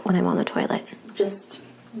come out when I'm on the toilet? Just,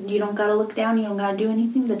 you don't gotta look down. You don't gotta do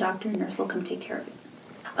anything. The doctor and nurse will come take care of it.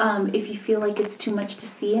 If you feel like it's too much to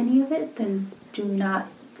see any of it, then do not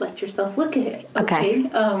let yourself look at it. Okay.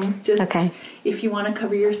 If you want to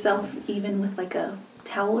cover yourself, even with like a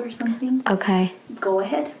towel or something. Okay. Go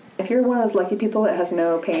ahead. If you're one of those lucky people that has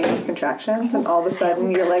no pain with contractions, and all of a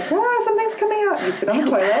sudden you're like, something's coming out, you sit on the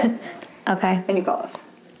toilet. Okay. And you call us,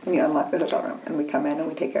 and you unlock the hotel room, and we come in and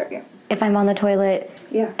we take care of you. If I'm on the toilet.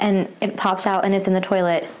 Yeah. And it pops out and it's in the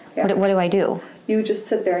toilet. Yeah. What do I do? You would just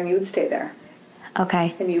sit there and you would stay there.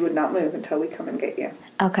 Okay. And you would not move until we come and get you.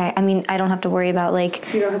 Okay. I mean, I don't have to worry about you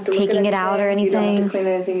don't have to taking it out or anything. You don't have to clean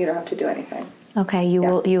anything. You don't have to do anything. Okay. You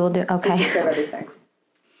will do. Okay. We take care of everything.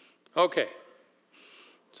 Okay.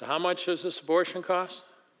 So how much does this abortion cost?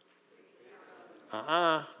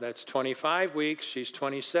 That's 25 weeks. She's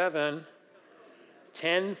 27.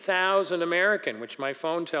 10,000 American, which my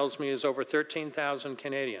phone tells me is over 13,000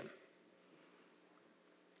 Canadian.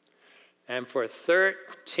 And for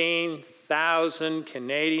 13,000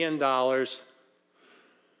 Canadian dollars,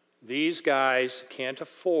 these guys can't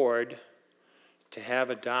afford to have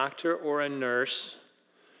a doctor or a nurse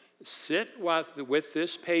sit with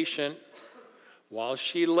this patient while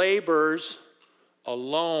she labors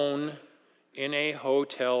alone in a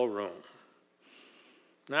hotel room.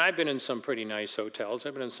 Now, I've been in some pretty nice hotels.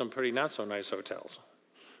 I've been in some pretty not so nice hotels,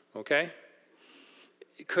 okay?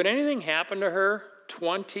 Could anything happen to her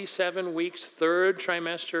 27 weeks, third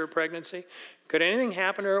trimester of pregnancy? Could anything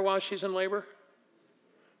happen to her while she's in labor?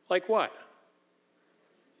 Like what?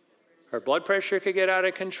 Her blood pressure could get out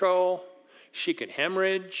of control. She could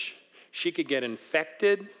hemorrhage. She could get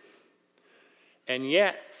infected. And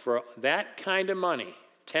yet, for that kind of money,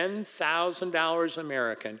 $10,000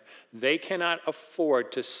 American, they cannot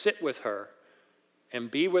afford to sit with her and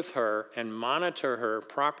be with her and monitor her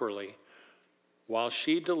properly while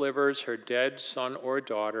she delivers her dead son or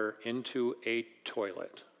daughter into a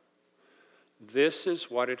toilet. This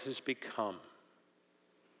is what it has become.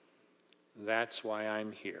 That's why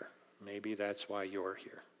I'm here. Maybe that's why you're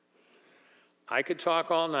here. I could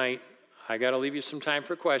talk all night. I got to leave you some time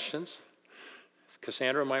for questions.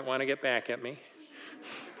 Cassandra might want to get back at me.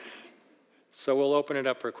 So we'll open it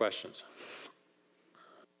up for questions.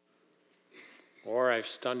 Or I've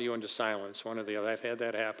stunned you into silence, one or the other. I've had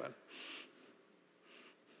that happen.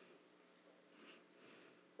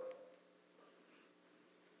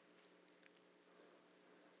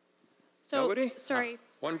 So, nobody? Sorry.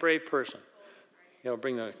 One brave person. Yeah, I'll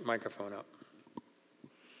bring the microphone up.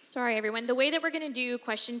 Sorry, everyone. The way that we're going to do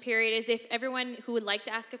question period is if everyone who would like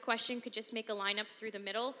to ask a question could just make a lineup through the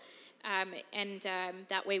middle, and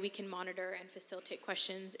that way we can monitor and facilitate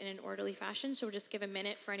questions in an orderly fashion. So we'll just give a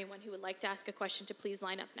minute for anyone who would like to ask a question to please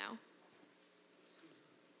line up now.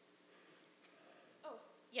 Oh,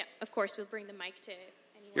 yeah, of course. We'll bring the mic to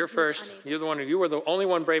anyone. You're first. You're the one. You were the only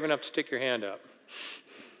one brave enough to stick your hand up.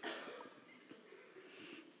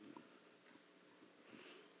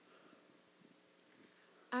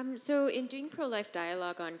 So in doing pro-life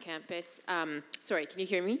dialogue on campus, sorry, can you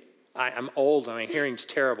hear me? I'm old and my hearing's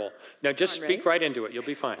terrible. Now just speak right into it, you'll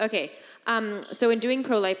be fine. Okay, so in doing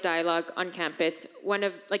pro-life dialogue on campus, one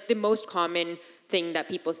of the most common thing that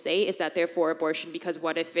people say is that they're for abortion because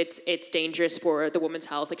what if it's dangerous for the woman's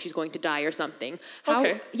health, like she's going to die or something.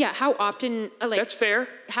 Yeah, how often, that's fair.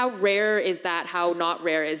 How rare is that, how not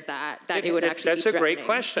rare is that it would actually be threatening? That's a great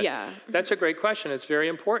question. Yeah. That's a great question, it's very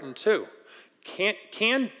important too.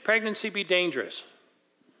 Can pregnancy be dangerous?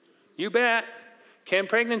 You bet. Can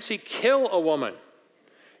pregnancy kill a woman?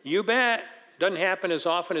 You bet. Doesn't happen as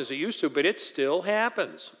often as it used to, but it still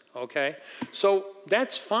happens, okay? So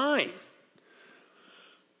that's fine.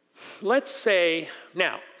 Let's say,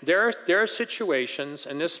 now, there are situations,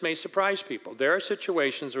 and this may surprise people, there are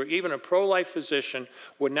situations where even a pro-life physician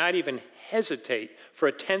would not even hesitate for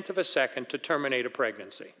a tenth of a second to terminate a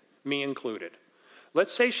pregnancy, me included.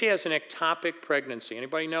 Let's say she has an ectopic pregnancy.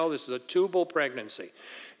 Anybody know this is a tubal pregnancy?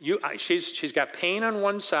 She's got pain on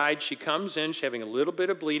one side. She comes in, she's having a little bit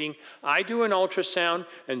of bleeding. I do an ultrasound,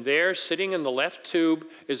 and there, sitting in the left tube,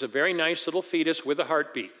 is a very nice little fetus with a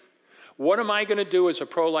heartbeat. What am I going to do as a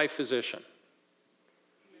pro-life physician?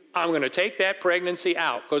 I'm going to take that pregnancy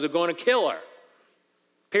out because they're going to kill her.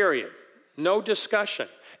 Period. No discussion.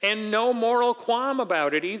 And no moral qualm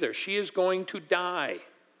about it either. She is going to die.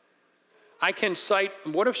 I can cite,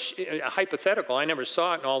 what if, a hypothetical, I never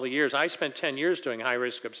saw it in all the years. I spent 10 years doing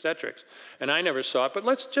high-risk obstetrics, and I never saw it. But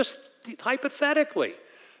let's just, hypothetically,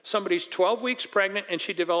 somebody's 12 weeks pregnant and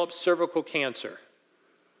she develops cervical cancer.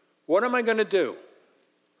 What am I going to do?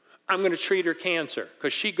 I'm going to treat her cancer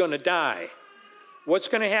because she's going to die. What's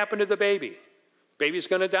going to happen to the baby? Baby's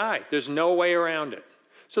going to die. There's no way around it.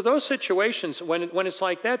 So those situations, when it's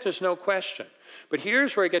like that, there's no question. But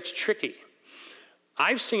here's where it gets tricky.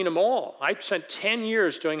 I've seen them all. I spent 10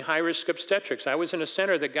 years doing high-risk obstetrics. I was in a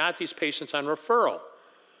center that got these patients on referral.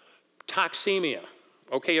 Toxemia,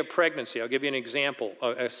 okay, a pregnancy. I'll give you an example,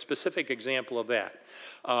 a specific example of that.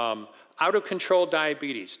 Out-of-control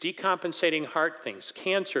diabetes, decompensating heart things,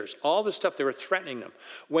 cancers, all the stuff that were threatening them.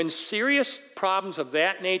 When serious problems of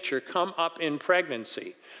that nature come up in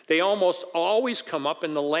pregnancy, they almost always come up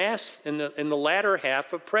in the latter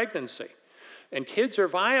half of pregnancy. And kids are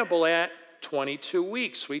viable at 22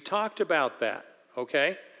 weeks. We talked about that,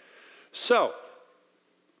 okay? So,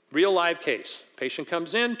 real live case. Patient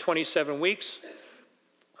comes in, 27 weeks.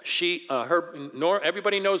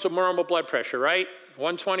 Everybody knows the normal blood pressure, right?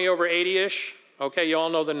 120 over 80-ish. Okay, you all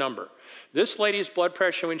know the number. This lady's blood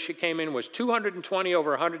pressure when she came in was 220 over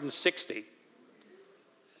 160.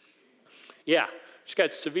 Yeah, she's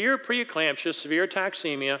got severe preeclampsia, severe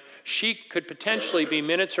toxemia. She could potentially be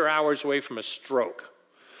minutes or hours away from a stroke.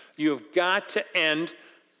 You've got to end,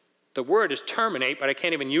 the word is terminate, but I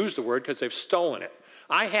can't even use the word because they've stolen it.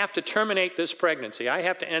 I have to terminate this pregnancy. I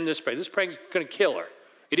have to end this pregnancy. This pregnancy is going to kill her.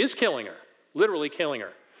 It is killing her, literally killing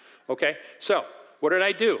her. Okay, so what did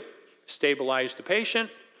I do? Stabilized the patient,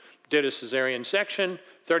 did a cesarean section.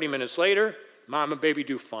 30 minutes later, mom and baby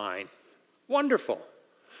do fine. Wonderful.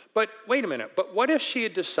 But wait a minute, but what if she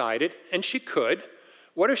had decided, and she could,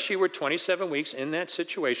 what if she were 27 weeks in that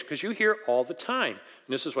situation? Because you hear all the time,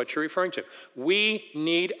 and this is what you're referring to. We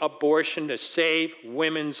need abortion to save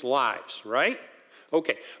women's lives, right?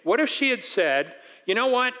 Okay, what if she had said, you know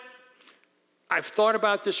what? I've thought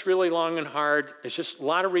about this really long and hard. There's just a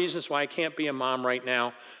lot of reasons why I can't be a mom right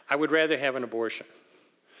now. I would rather have an abortion.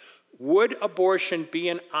 Would abortion be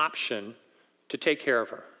an option to take care of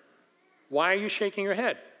her? Why are you shaking your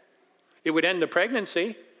head? It would end the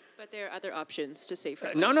pregnancy. But there are other options to save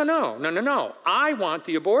her. No. I want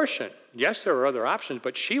the abortion. Yes, there are other options,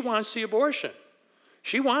 but she wants the abortion.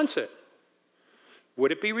 She wants it.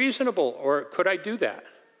 Would it be reasonable, or could I do that?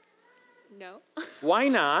 No. Why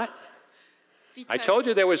not? Because I told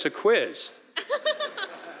you there was a quiz.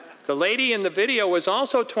 The lady in the video was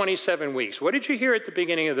also 27 weeks. What did you hear at the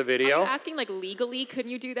beginning of the video? Are you asking like legally,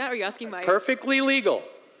 couldn't you do that? Or are you asking my... Perfectly legal.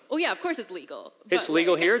 Oh yeah, of course it's legal. It's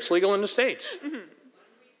legal here, it's legal in the States. Mm-hmm.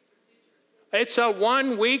 It's a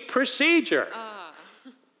 1-week procedure.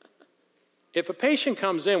 If a patient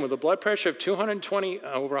comes in with a blood pressure of 220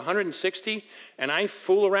 over 160 and I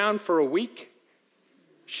fool around for a week,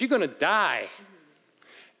 she's going to die.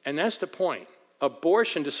 And that's the point.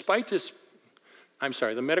 Abortion, despite this, I'm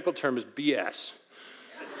sorry, the medical term is BS,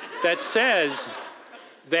 that says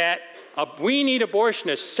that we need abortion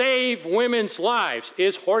to save women's lives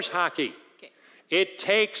is horse hockey. Okay. It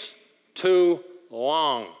takes too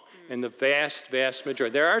long in the vast, vast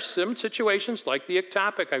majority. There are some situations like the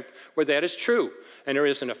ectopic where that is true. And there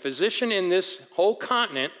isn't a physician in this whole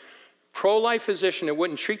continent pro-life physician that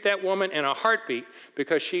wouldn't treat that woman in a heartbeat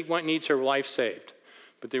because she needs her life saved.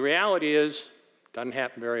 But the reality is, it doesn't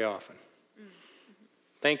happen very often.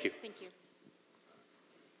 Thank you. Thank you.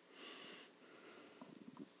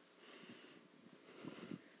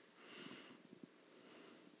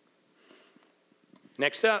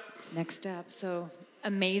 Next up. Next up. So,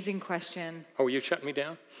 amazing question. Oh, you shutting me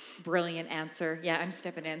down? Brilliant answer. Yeah, I'm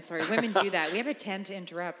stepping in. Sorry, women do that. We have a tend to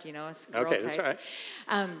interrupt, you know, us girl okay, types. That's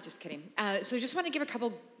all right. Just kidding. So just want to give a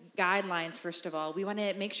couple guidelines, first of all. We want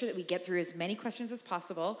to make sure that we get through as many questions as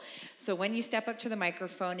possible. So when you step up to the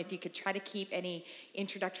microphone, if you could try to keep any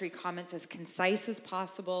introductory comments as concise as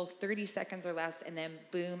possible, 30 seconds or less, and then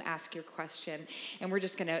boom, ask your question. And we're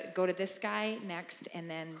just going to go to this guy next, and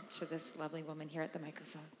then to this lovely woman here at the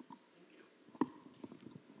microphone.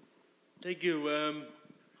 Thank you.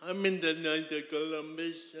 I'm in the Knight of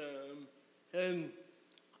Columbus, and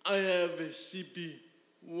I have a CP.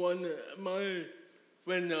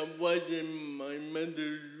 When I was in my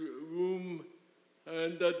mother's room,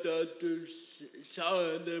 and the doctors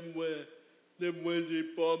saw there was a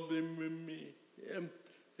problem with me,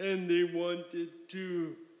 and they wanted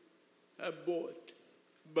to abort.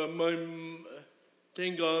 But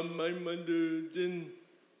thank God my mother didn't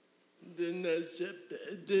accept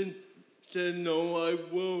it. Said, no, I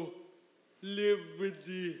will live with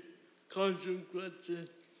the consequences.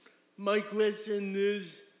 My question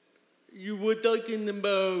is, you were talking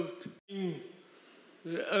about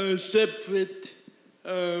separate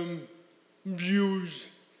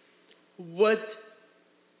views. What,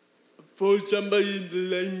 for somebody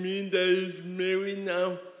like me that is married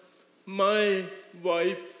now, my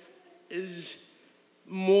wife is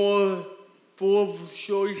more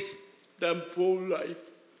pro-choice than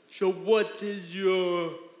pro-life. So what is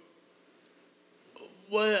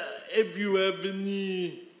if you have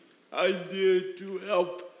any idea to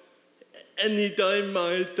help? Anytime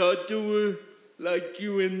I talk to her, like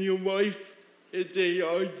you and your wife, it's an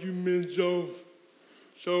argument.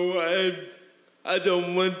 So I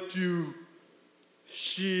don't want to.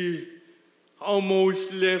 She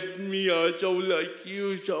almost left me also like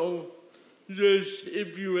you. So just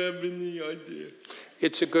if you have any idea.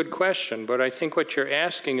 It's a good question, but I think what you're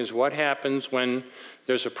asking is what happens when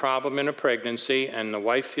there's a problem in a pregnancy and the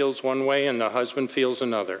wife feels one way and the husband feels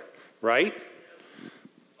another, right?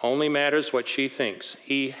 Only matters what she thinks.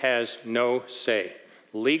 He has no say.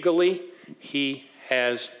 Legally, he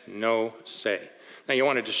has no say. Now, you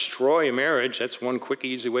want to destroy a marriage, that's one quick,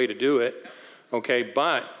 easy way to do it, okay?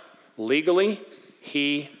 But legally,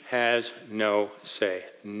 he has no say.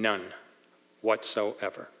 None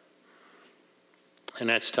whatsoever. And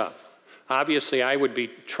that's tough. Obviously, I would be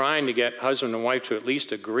trying to get husband and wife to at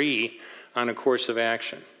least agree on a course of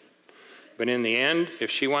action. But in the end, if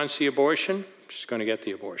she wants the abortion, she's going to get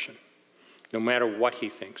the abortion, no matter what he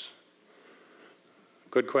thinks.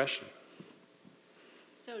 Good question.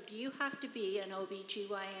 So do you have to be an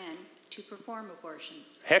OBGYN to perform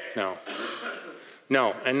abortions? Heck no.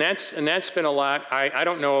 No, and that's been a lot. I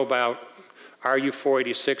don't know about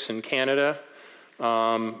RU486 in Canada.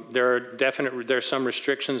 There's some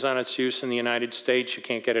restrictions on its use in the United States. You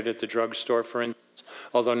can't get it at the drugstore, for instance,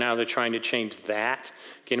 although now they're trying to change that.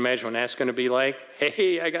 Can you imagine what that's going to be like?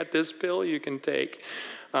 Hey, I got this pill you can take.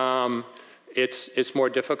 It's more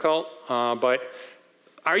difficult, but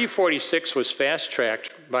RU46 was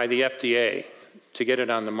fast-tracked by the FDA to get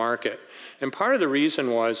it on the market. And part of the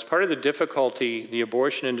reason was, part of the difficulty the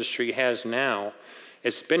abortion industry has now,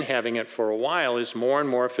 it's been having it for a while, is more and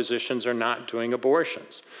more physicians are not doing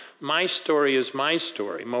abortions. My story is my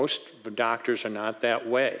story. Most doctors are not that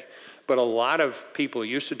way. But a lot of people who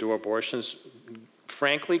used to do abortions,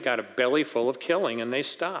 frankly, got a belly full of killing and they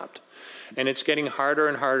stopped. And it's getting harder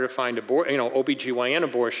and harder to find OBGYN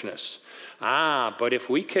abortionists. But if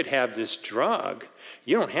we could have this drug,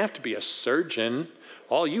 you don't have to be a surgeon.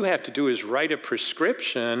 All you have to do is write a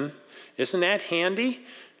prescription. Isn't that handy?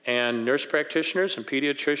 And nurse practitioners and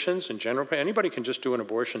pediatricians and anybody can just do an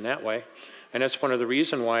abortion that way. And that's one of the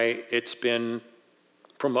reasons why it's been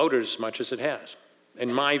promoted as much as it has.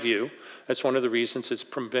 In my view, that's one of the reasons it's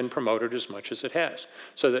been promoted as much as it has,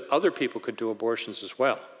 so that other people could do abortions as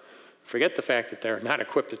well. Forget the fact that they're not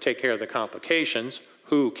equipped to take care of the complications.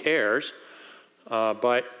 Who cares?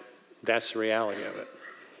 But that's the reality of it.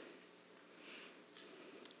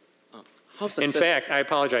 In fact, I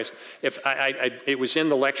apologize. If it was in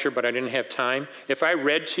the lecture, but I didn't have time. If I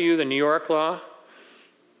read to you the New York law,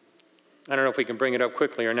 I don't know if we can bring it up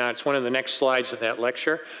quickly or not. It's one of the next slides of that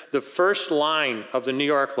lecture. The first line of the New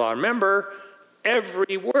York law. Remember,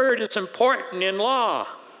 every word is important in law.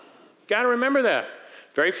 Got to remember that.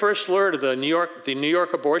 Very first word of the New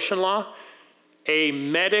York abortion law, a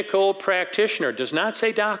medical practitioner, does not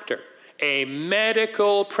say doctor, a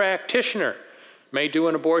medical practitioner may do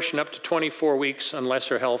an abortion up to 24 weeks unless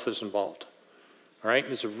her health is involved. All right,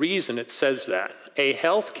 there's a reason it says that. A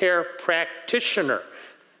healthcare practitioner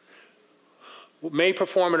may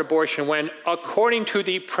perform an abortion when, according to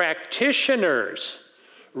the practitioner's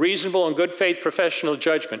reasonable and good faith professional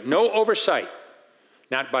judgment, no oversight,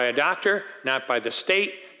 not by a doctor, not by the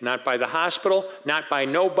state, not by the hospital, not by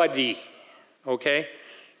nobody, okay,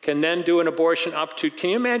 can then do an abortion up to, can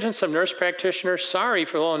you imagine some nurse practitioners? Sorry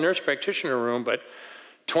for all the nurse practitioner room, but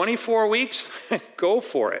 24 weeks? Go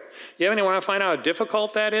for it. You ever want to find out how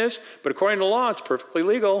difficult that is? But according to law, it's perfectly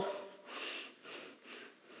legal.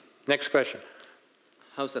 Next question.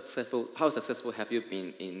 How successful have you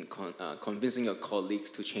been in convincing your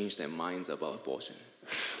colleagues to change their minds about abortion?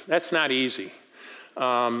 That's not easy.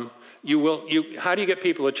 How do you get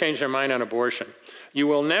people to change their mind on abortion? You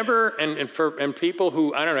will never, and people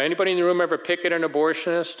who, I don't know, anybody in the room ever picket an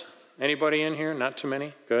abortionist? Anybody in here? Not too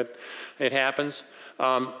many? Good. It happens.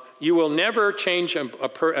 You will never change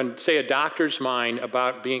say a doctor's mind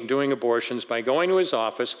about doing abortions by going to his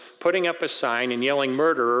office, putting up a sign, and yelling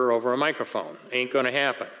murderer over a microphone. Ain't going to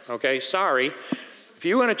happen, okay? Sorry. If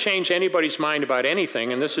you want to change anybody's mind about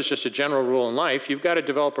anything, and this is just a general rule in life, you've got to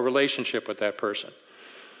develop a relationship with that person.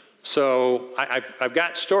 So I've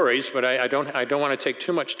got stories, but I don't want to take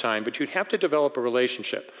too much time, but you'd have to develop a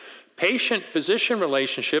relationship. Patient-physician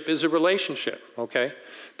relationship is a relationship, okay?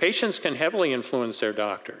 Patients can heavily influence their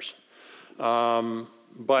doctors,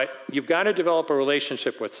 but you've got to develop a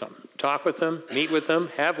relationship with them. Talk with them, meet with them,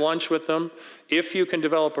 have lunch with them. If you can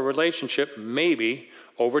develop a relationship, maybe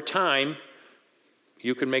over time,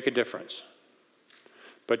 you can make a difference.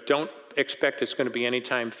 But don't expect it's going to be any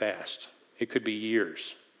time fast. It could be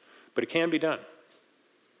years, but it can be done.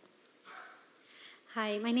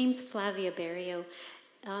 Hi, my name's Flavia Barrio.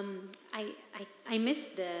 I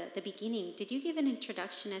missed the beginning. Did you give an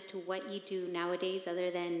introduction as to what you do nowadays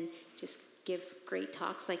other than just give great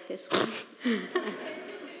talks like this one?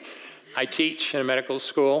 I teach in a medical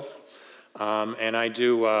school, and I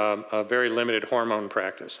do a very limited hormone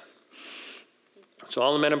practice. So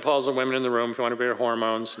all the menopausal women in the room, if you want to be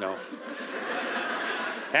hormones, no.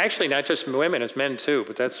 Actually, not just women, it's men too,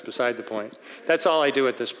 but that's beside the point. That's all I do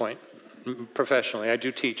at this point, professionally. I do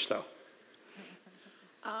teach, though.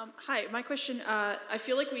 Hi, my question, I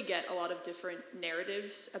feel like we get a lot of different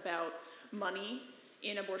narratives about money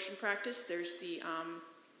in abortion practice. There's the,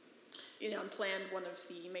 Unplanned, one of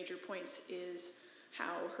the major points is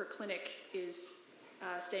how her clinic is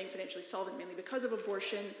staying financially solvent mainly because of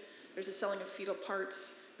abortion. There's a selling of fetal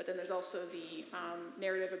parts, but then there's also the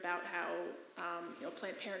narrative about how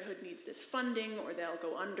Planned Parenthood needs this funding or they'll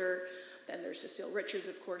go under. Then there's Cecile Richards,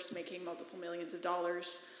 of course, making multiple millions of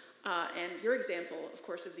dollars. And your example, of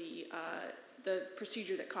course, of the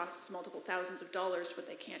procedure that costs multiple thousands of dollars, but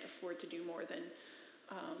they can't afford to do more than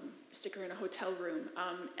stick her in a hotel room.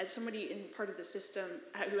 As somebody in part of the system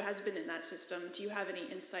who has been in that system, do you have any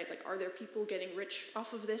insight? Like, are there people getting rich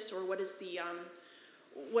off of this, or what is the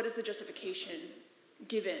justification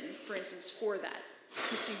given, for instance, for that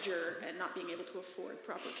procedure and not being able to afford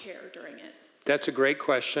proper care during it? That's a great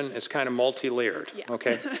question. It's kind of multi-layered. Yeah.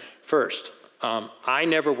 Okay. First. I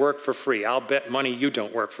never work for free. I'll bet money you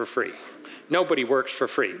don't work for free. Nobody works for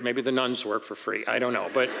free. Maybe the nuns work for free. I don't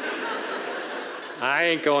know, but I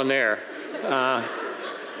ain't going there. I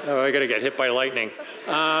gotta get hit by lightning.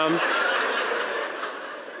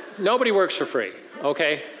 Nobody works for free,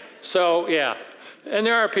 okay? So, yeah. And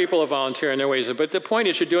there are people who volunteer in their ways, but the point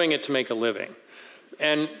is you're doing it to make a living.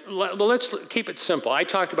 And let's keep it simple. I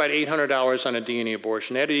talked about $800 on a D&E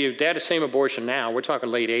abortion. That same abortion now, we're talking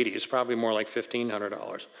late 80s, probably more like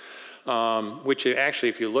 $1,500, which actually,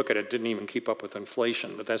 if you look at it, didn't even keep up with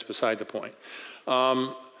inflation, but that's beside the point.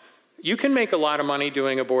 You can make a lot of money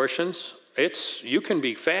doing abortions. You can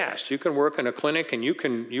be fast. You can work in a clinic and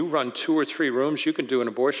you run 2 or 3 rooms. You can do an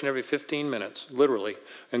abortion every 15 minutes, literally,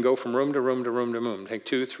 and go from room to room to room to room. Take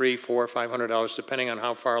 $200, $300, $400, $500, depending on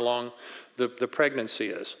how far along the pregnancy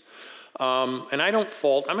is. And I don't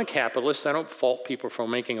fault, I'm a capitalist, I don't fault people for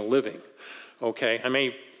making a living, okay? I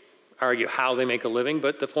may argue how they make a living,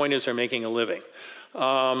 but the point is they're making a living.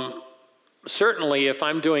 Certainly, if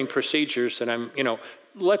I'm doing procedures that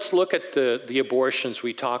let's look at the abortions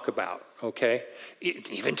we talk about, okay? It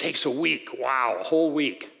even takes a week, wow, a whole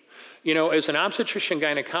week. As an obstetrician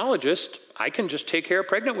gynecologist, I can just take care of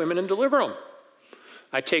pregnant women and deliver them.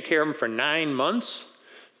 I take care of them for 9 months.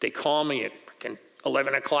 They call me at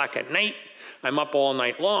 11 o'clock at night. I'm up all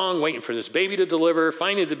night long waiting for this baby to deliver.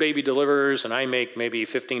 Finally, the baby delivers, and I make maybe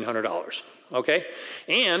 $1,500, okay?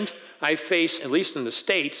 And I face, at least in the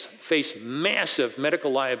States, face massive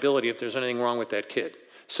medical liability if there's anything wrong with that kid.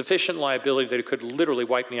 Sufficient liability that it could literally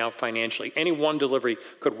wipe me out financially. Any one delivery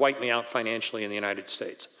could wipe me out financially in the United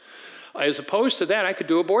States. As opposed to that, I could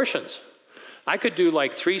do abortions. I could do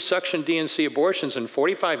like 3 suction DNC abortions in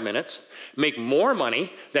 45 minutes, make more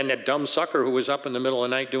money than that dumb sucker who was up in the middle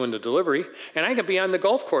of the night doing the delivery, and I could be on the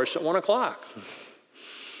golf course at 1 o'clock.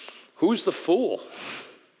 Who's the fool?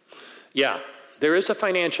 Yeah, there is a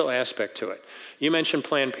financial aspect to it. You mentioned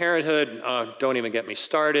Planned Parenthood. Don't even get me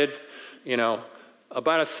started. You know,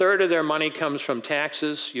 about 1/3 of their money comes from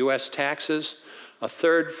taxes, US taxes,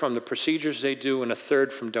 1/3 from the procedures they do, and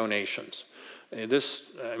 1/3 from donations. This,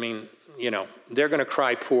 I mean, you know, they're going to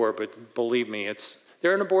cry poor, but believe me,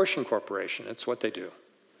 they're an abortion corporation. It's what they do.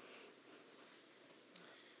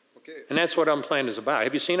 Okay. And that's what Unplanned is about.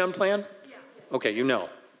 Have you seen Unplanned? Yeah. Okay, you know.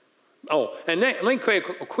 Oh, and then, let me quick,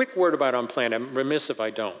 a quick word about Unplanned. I'm remiss if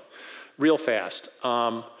I don't. Real fast.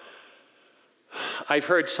 I've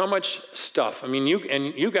heard so much stuff. I mean,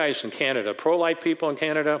 you guys in Canada, pro-life people in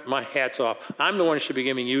Canada, my hat's off. I'm the one who should be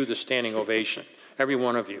giving you the standing ovation, every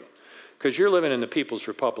one of you. Because you're living in the People's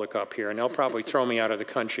Republic up here, and they'll probably throw me out of the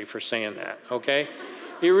country for saying that, okay?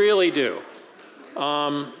 You really do.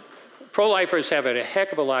 Pro-lifers have it a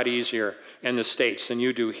heck of a lot easier in the States than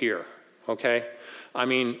you do here, okay? I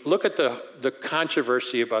mean, look at the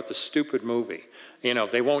controversy about the stupid movie. You know,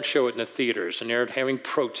 they won't show it in the theaters, and they're having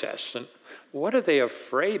protests. And what are they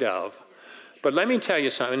afraid of? But let me tell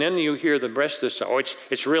you something, and then you hear the rest of this, oh, it's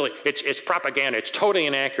propaganda, it's totally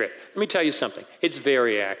inaccurate. Let me tell you something, it's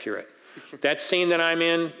very accurate. That scene that I'm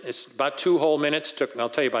in, it's about 2 whole minutes. I'll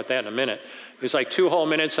tell you about that in a minute. It's like 2 whole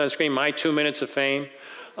minutes on screen, my 2 minutes of fame.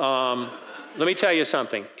 Let me tell you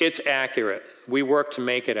something. It's accurate. We work to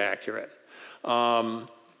make it accurate. And,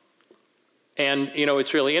 you know,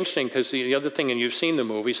 it's really interesting because the other thing, and you've seen the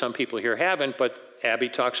movie, some people here haven't, but Abby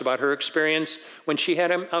talks about her experience when she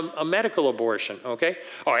had a medical abortion, okay?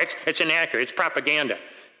 Oh, it's inaccurate. It's propaganda.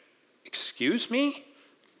 Excuse me?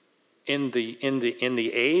 In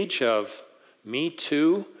the age of Me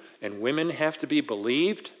Too and women have to be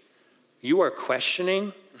believed, you are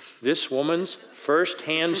questioning this woman's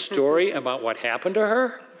first-hand story about what happened to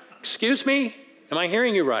her? Excuse me? Am I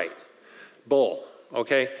hearing you right? Bull,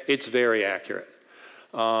 okay? It's very accurate.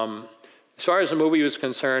 As far as the movie was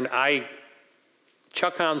concerned,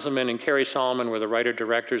 Chuck Hanselman and Carrie Solomon were the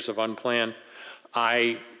writer-directors of Unplanned.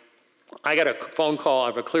 I got a phone call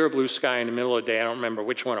of a clear blue sky in the middle of the day. I don't remember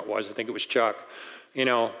which one it was. I think it was Chuck. You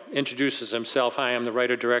know, introduces himself. Hi, I'm the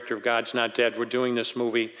writer-director of God's Not Dead. We're doing this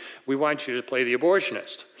movie. We want you to play the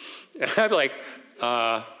abortionist. And I'm like,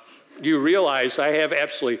 you realize I have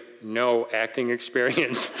absolutely no acting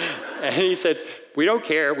experience. And he said, we don't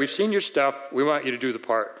care. We've seen your stuff. We want you to do the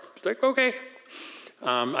part. It's like, okay.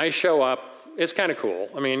 I show up. It's kind of cool.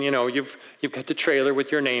 I mean, you know, you've got the trailer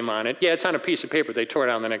with your name on it. Yeah, it's on a piece of paper. They tore it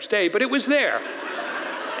down the next day, but it was there.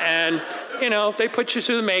 And, you know, they put you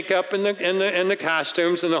through the makeup and the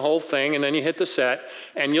costumes and the whole thing, and then you hit the set.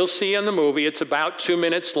 And you'll see in the movie, it's about 2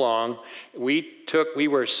 minutes long. We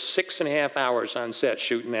were 6.5 hours on set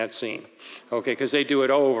shooting that scene. Okay, because they do it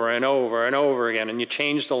over and over and over again, and you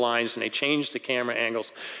change the lines and they change the camera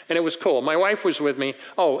angles, and it was cool. My wife was with me.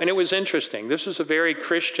 Oh, and it was interesting. This is a very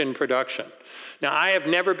Christian production. Now, I have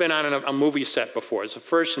never been on a movie set before. It's the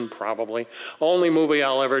first and probably only movie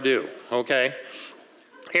I'll ever do, okay?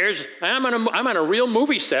 I'm on a real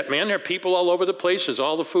movie set, man. There are people all over the place. There's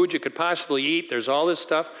all the food you could possibly eat. There's all this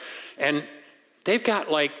stuff. And they've got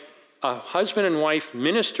like a husband and wife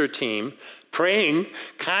minister team praying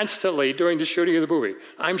constantly during the shooting of the movie.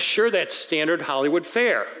 I'm sure that's standard Hollywood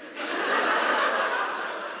fare.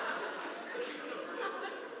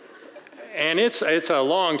 And it's a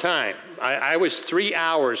long time. I was 3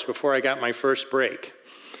 hours before I got my first break.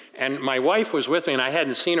 And my wife was with me, and I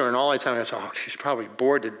hadn't seen her in all that time. I thought, oh, she's probably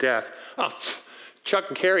bored to death. Oh, Chuck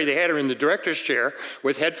and Carrie, they had her in the director's chair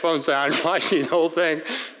with headphones on, watching the whole thing.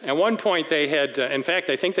 At one point, they had, in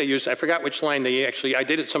fact, I think they used, I forgot which line they actually, I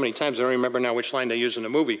did it so many times, I don't remember now which line they used in the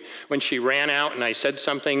movie. When she ran out and I said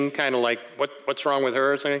something kind of like, what's wrong with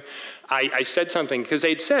her or something? I said something, because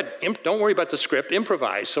they'd said, don't worry about the script,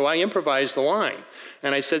 improvise. So I improvised the line.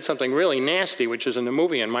 And I said something really nasty, which is in the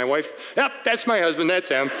movie, and my wife, yep, that's my husband, that's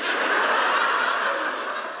him.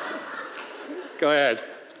 Go ahead.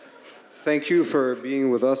 Thank you for being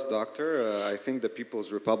with us, Doctor. I think the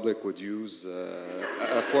People's Republic would use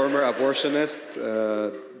a former abortionist.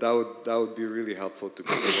 That would be really helpful to get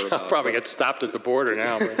the word out. I'll probably get stopped at the border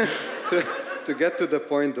now. But to get to the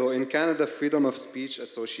point, though, in Canada, freedom of speech,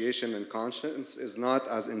 association, and conscience is not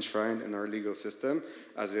as enshrined in our legal system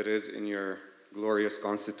as it is in your glorious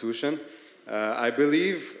Constitution. I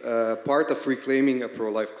believe part of reclaiming a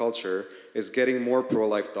pro-life culture is getting more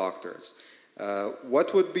pro-life doctors.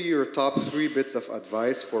 What would be your top 3 bits of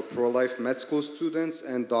advice for pro-life med school students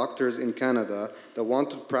and doctors in Canada that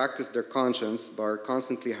want to practice their conscience but are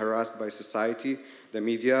constantly harassed by society, the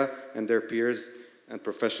media, and their peers and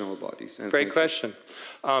professional bodies? And great question.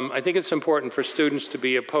 I think it's important for students to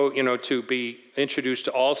be to be introduced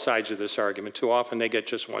to all sides of this argument. Too often they get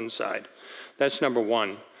just one side. That's number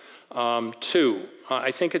one. 2,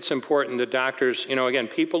 I think it's important that doctors, again,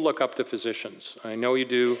 people look up to physicians. I know you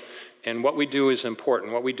do, and what we do is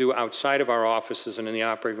important. What we do outside of our offices and in the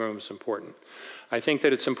operating room is important. I think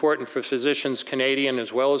that it's important for physicians, Canadian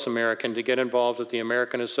as well as American, to get involved with the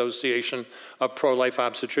American Association of Pro-Life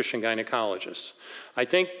Obstetrician Gynecologists. I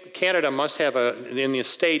think Canada must have in the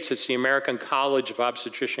States, it's the American College of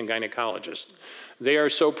Obstetrician Gynecologists. They are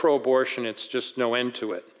so pro-abortion, it's just no end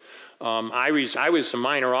to it. I was a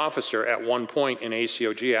minor officer at one point in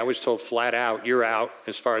ACOG. I was told flat out, you're out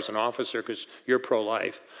as far as an officer because you're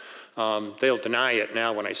pro-life. They'll deny it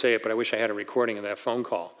now when I say it, but I wish I had a recording of that phone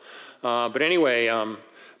call. But anyway,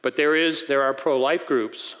 but there are pro-life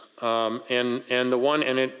groups, I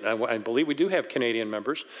believe we do have Canadian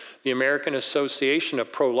members. The American Association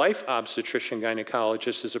of Pro-Life Obstetrician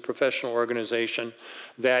Gynecologists is a professional organization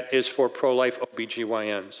that is for pro-life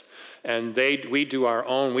OBGYNs. And we do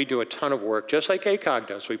a ton of work, just like ACOG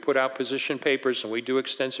does. We put out position papers and we do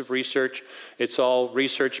extensive research. It's all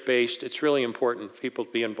research-based. It's really important for people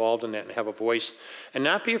to be involved in that and have a voice and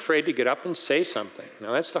not be afraid to get up and say something.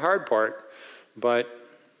 Now, that's the hard part, but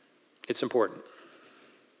it's important.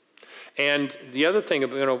 And the other thing,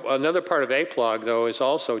 another part of APLOG, though, is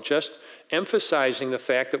also just emphasizing the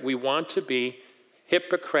fact that we want to be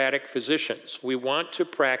Hippocratic physicians. We want to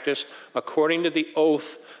practice according to the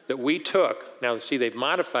oath that we took. Now, see, they've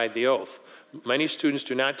modified the oath. Many students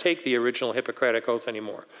do not take the original Hippocratic oath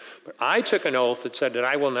anymore. But I took an oath that said that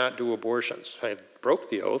I will not do abortions. I broke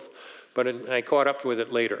the oath, but I caught up with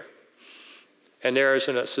it later. And there is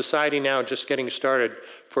a society now just getting started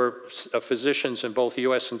for physicians in both the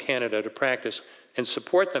US and Canada to practice and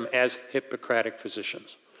support them as Hippocratic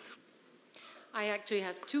physicians. I actually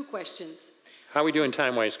have 2 questions. How are we doing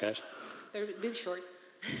time-wise, guys? They're a bit short.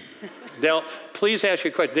 Please ask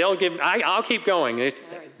your question. I'll keep going.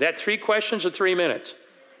 That 3 questions or 3 minutes?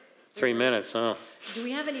 3 minutes, oh. Do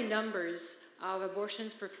we have any numbers of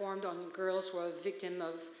abortions performed on girls who are victims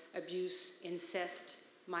of abuse, incest,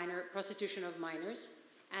 prostitution of minors?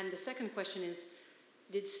 And the second question is,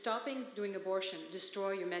 did stopping doing abortion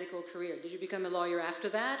destroy your medical career? Did you become a lawyer after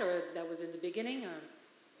that, or that was in the beginning? Or?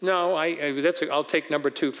 No, I'll take number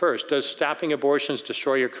 2 first. Does stopping abortions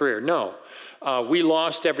destroy your career? No. We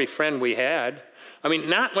lost every friend we had. I mean,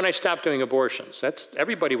 not when I stopped doing abortions.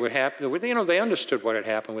 Everybody would happen. They understood what had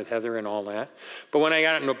happened with Heather and all that. But when I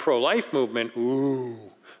got into the pro-life movement,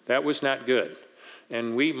 ooh, that was not good.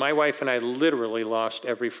 And my wife and I literally lost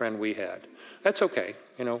every friend we had. That's okay.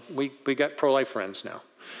 We got pro-life friends now.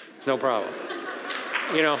 No problem.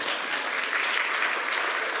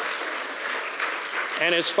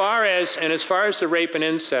 And as far as the rape and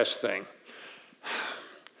incest thing,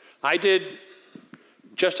 I did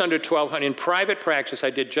just under 1,200. In private practice, I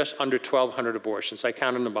did just under 1,200 abortions. I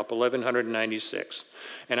counted them up, 1,196.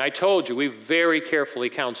 And I told you, we very carefully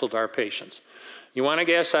counseled our patients. You want to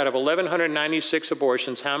guess out of 1,196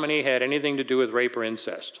 abortions, how many had anything to do with rape or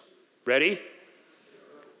incest? Ready?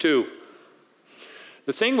 2.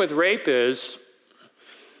 The thing with rape is,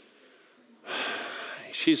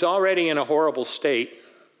 she's already in a horrible state,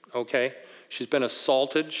 okay? She's been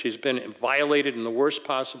assaulted. She's been violated in the worst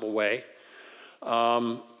possible way.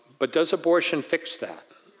 But does abortion fix that?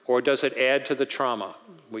 Or does it add to the trauma?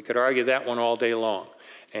 We could argue that one all day long.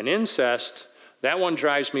 And incest, that one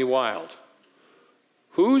drives me wild.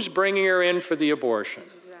 Who's bringing her in for the abortion?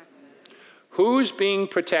 Exactly. Who's being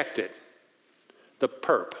protected? The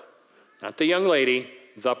perp. Not the young lady,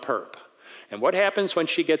 the perp. And what happens when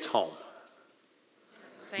she gets home?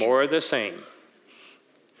 More of the same.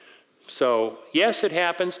 So, yes, it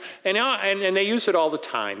happens. And they use it all the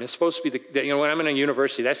time. It's supposed to be when I'm in a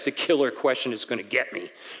university, that's the killer question that's going to get me.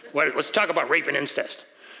 Let's talk about rape and incest.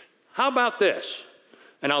 How about this?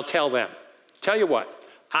 And I'll tell them. Tell you what,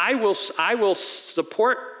 I will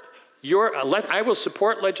support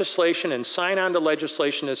legislation and sign on to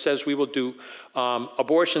legislation that says we will do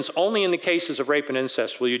abortions only in the cases of rape and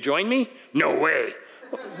incest. Will you join me? No way.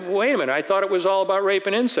 Wait a minute, I thought it was all about rape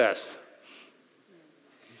and incest.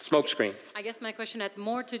 smokescreen. I guess my question had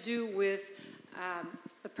more to do with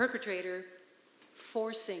the perpetrator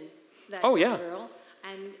forcing that girl,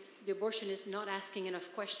 and the abortionist not asking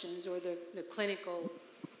enough questions, or the clinical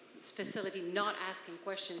facility not asking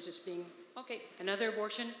questions, just being, okay, another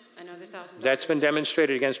abortion, another $1,000. That's been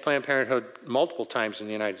demonstrated against Planned Parenthood multiple times in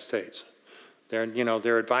the United States.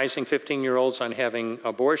 They're advising 15-year-olds on having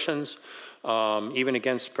abortions, even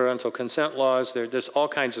against parental consent laws. There's all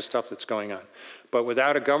kinds of stuff that's going on. But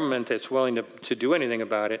without a government that's willing to do anything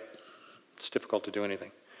about it, it's difficult to do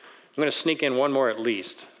anything. I'm going to sneak in one more at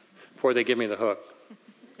least before they give me the hook.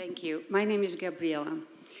 Thank you. My name is Gabriela.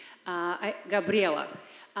 Gabriela,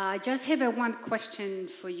 I just have one question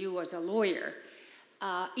for you as a lawyer.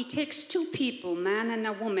 It takes two people, man and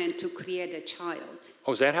a woman, to create a child.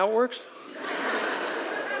 Oh, is that how it works?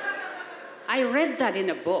 I read that in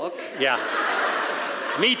a book. Yeah.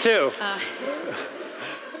 Me too.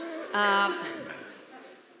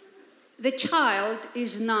 The child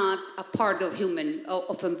is not a part of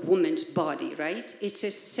a woman's body, right? It's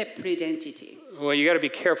a separate entity. Well, you got to be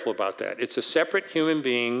careful about that. It's a separate human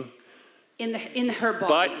being. In her body.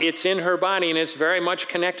 But it's in her body, and it's very much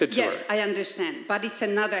connected to her. Yes, I understand. But it's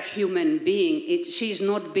another human being. She's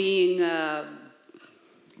not being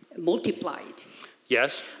multiplied.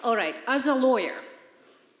 Yes. All right. As a lawyer,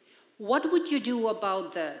 what would you do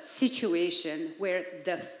about the situation where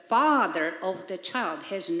the father of the child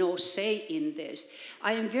has no say in this?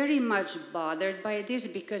 I am very much bothered by this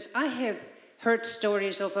because I have heard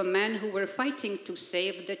stories of a man who were fighting to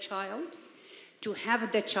save the child, to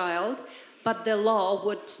have the child, but the law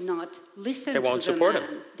would not listen to the man. They won't support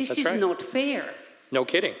him. This is not fair. No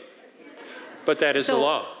kidding. But that is the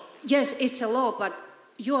law. Yes, it's a law, but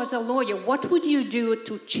you as a lawyer, what would you do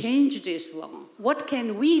to change this law? What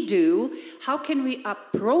can we do? How can we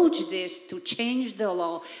approach this to change the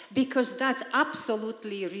law? Because that's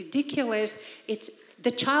absolutely ridiculous.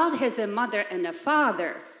 The child has a mother and a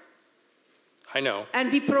father. I know.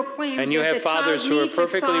 And we proclaim and you that have the fathers child who are needs a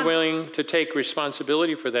perfectly willing to take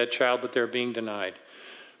responsibility for that child, but they're being denied.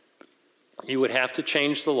 You would have to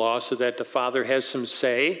change the law so that the father has some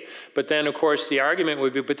say, but then, of course, the argument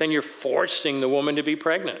would be, but then you're forcing the woman to be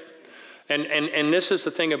pregnant. And this is the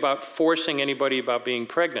thing about forcing anybody about being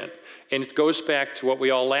pregnant. And it goes back to what we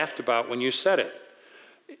all laughed about when you said it.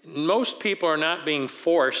 Most people are not being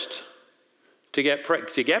forced to get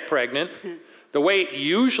pregnant. The way it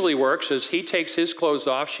usually works is he takes his clothes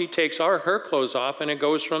off, she takes her clothes off, and it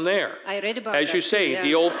goes from there. I read about As that you say, too, yeah.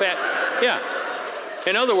 the old-fashioned, yeah.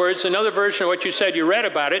 In other words, another version of what you said, you read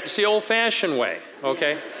about it, it's the old-fashioned way,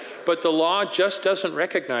 okay? Yeah. But the law just doesn't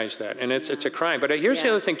recognize that, and it's a crime. But here's the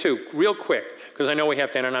other thing, too, real quick, because I know we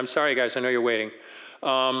have to end, and I'm sorry, guys, I know you're waiting.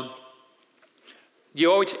 You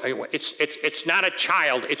always, it's not a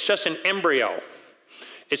child, it's just an embryo.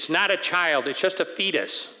 It's not a child, it's just a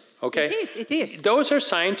fetus. Okay? It is. Those are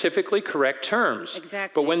scientifically correct terms.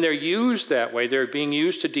 Exactly. But when they're used that way, they're being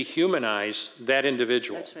used to dehumanize that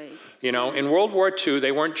individual. That's right. You know, in World War II,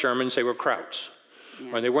 they weren't Germans, they were Krauts.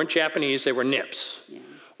 Yeah. Or they weren't Japanese, they were Nips. Yeah.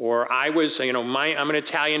 Or I was, I'm an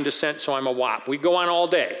Italian descent, so I'm a Wop. We go on all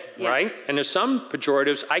day, right? And there's some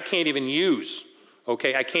pejoratives I can't even use,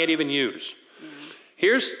 okay? I can't even use. Yeah.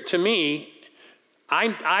 Here's, to me,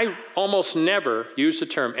 I almost never use the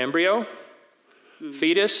term embryo,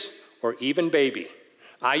 fetus, or even baby.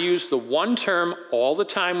 I use the one term all the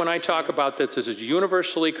time when I talk about this. This is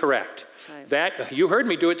universally correct. Right. That, you heard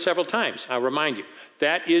me do it several times. I'll remind you.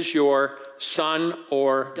 That is your son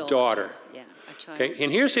or daughter. Yeah, a child. Okay?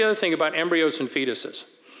 And here's the other thing about embryos and fetuses.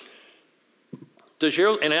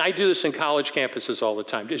 And I do this in college campuses all the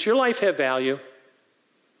time. Does your life have value?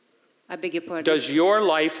 I beg your pardon? Does your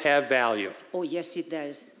life have value? Oh, yes, it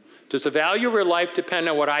does. Does the value of your life depend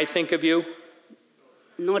on what I think of you?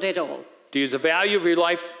 Not at all. Does the value of your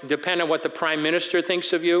life depend on what the Prime Minister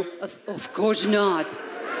thinks of you? Of course not.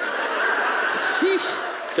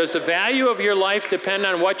 Sheesh. Does the value of your life depend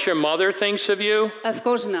on what your mother thinks of you? Of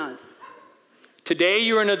course not. Today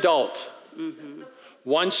you're an adult. Mm-hmm.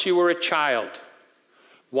 Once you were a child.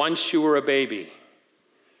 Once you were a baby.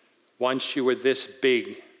 Once you were this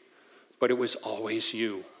big. But it was always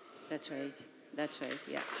you. That's right. That's right,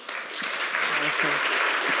 yeah.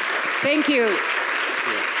 Thank you.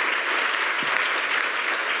 Yeah.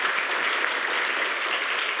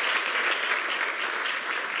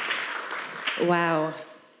 Wow.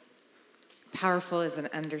 Powerful is an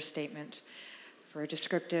understatement for a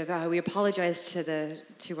descriptive. We apologize to the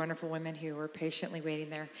two wonderful women who were patiently waiting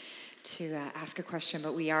there to ask a question,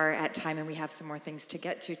 but we are at time and we have some more things to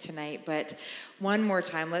get to tonight. But one more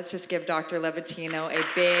time, let's just give Dr. Levatino a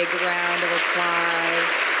big round of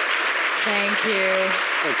applause. Thank you.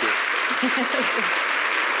 Thank you.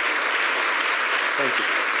 Thank you.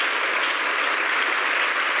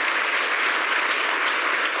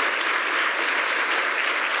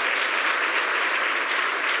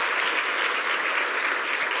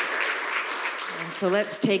 So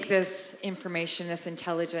let's take this information, this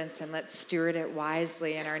intelligence, and let's steward it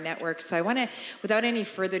wisely in our network. So I want to, without any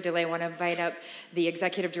further delay, I want to invite up the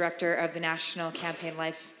Executive Director of the National Campaign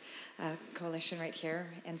Life Coalition right here,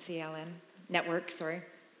 NCLN Network, sorry.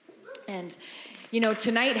 And, you know,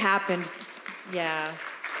 tonight happened, yeah.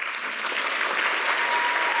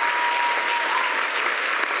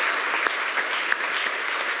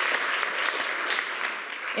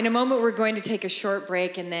 In a moment, we're going to take a short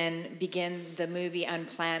break and then begin the movie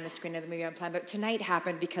Unplanned, the screening of the movie Unplanned. But tonight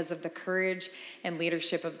happened because of the courage and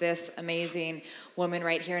leadership of this amazing woman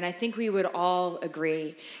right here. And I think we would all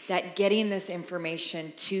agree that getting this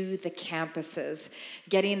information to the campuses,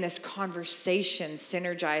 getting this conversation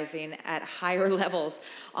synergizing at higher levels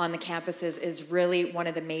on the campuses is really one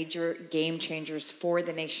of the major game changers for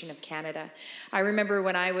the nation of Canada. I remember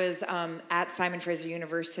when I was at Simon Fraser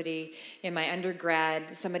University in my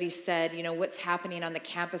undergrad, somebody said, you know, what's happening on the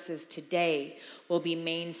campuses today will be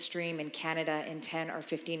mainstream in Canada in 10 or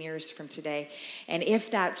 15 years from today. And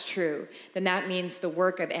if that's true, then that means the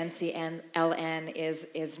work of NCLN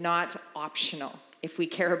is not optional. If we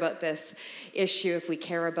care about this issue, if we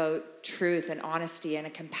care about truth and honesty and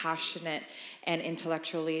a compassionate and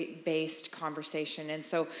intellectually based conversation. And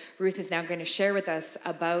so Ruth is now going to share with us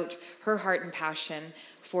about her heart and passion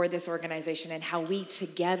for this organization and how we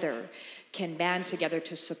together can band together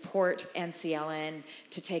to support NCLN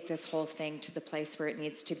to take this whole thing to the place where it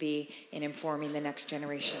needs to be in informing the next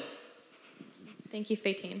generation. Thank you,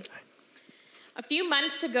 Faitine. A few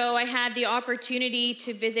months ago, I had the opportunity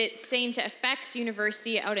to visit St. FX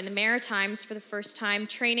University out in the Maritimes for the first time,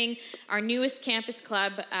 training our newest campus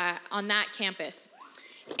club on that campus.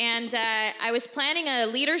 And I was planning a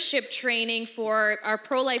leadership training for our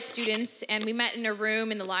pro-life students, and we met in a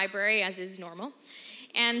room in the library, as is normal.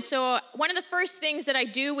 And so one of the first things that I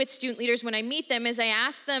do with student leaders when I meet them is I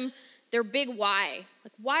ask them their big why.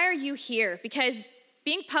 Like, why are you here? Because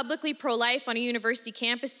being publicly pro-life on a university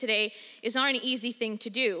campus today is not an easy thing to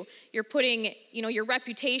do. You're putting, you know, your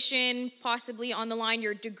reputation possibly on the line,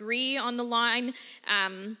 your degree on the line,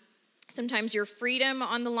 sometimes your freedom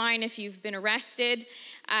on the line if you've been arrested,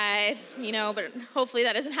 you know, but hopefully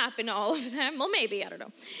that doesn't happen to all of them. Well, maybe, I don't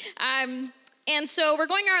know. And so we're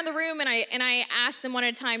going around the room, and I ask them one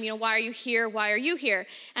at a time, you know, why are you here? Why are you here?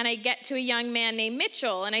 And I get to a young man named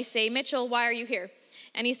Mitchell, and I say, Mitchell, why are you here?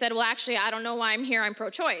 And he said, well, actually, I don't know why I'm here. I'm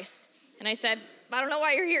pro-choice. And I said, I don't know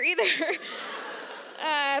why you're here either.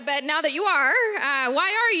 But now that you are,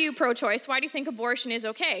 why are you pro-choice? Why do you think abortion is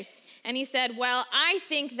okay? And he said, well, I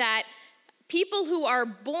think that people who are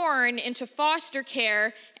born into foster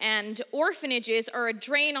care and orphanages are a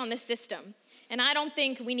drain on the system. And I don't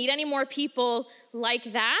think we need any more people like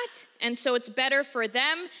that. And so it's better for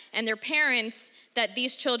them and their parents that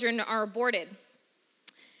these children are aborted.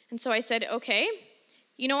 And so I said, okay.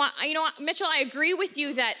 You know what, Mitchell, I agree with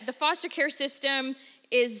you that the foster care system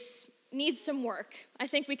needs some work. I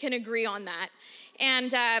think we can agree on that.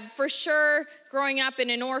 And for sure, growing up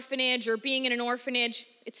in an orphanage or being in an orphanage,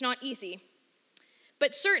 it's not easy.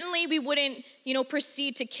 But certainly we wouldn't, you know,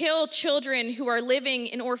 proceed to kill children who are living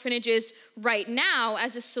in orphanages right now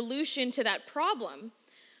as a solution to that problem.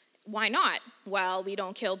 Why not? Well, we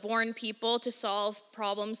don't kill born people to solve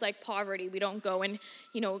problems like poverty. We don't go and,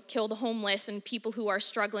 you know, kill the homeless and people who are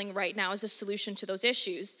struggling right now as a solution to those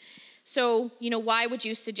issues. So, you know, why would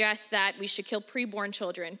you suggest that we should kill preborn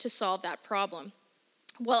children to solve that problem?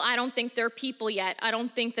 Well, I don't think they're people yet. I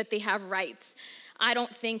don't think that they have rights. I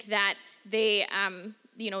don't think that they,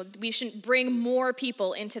 you know, we shouldn't bring more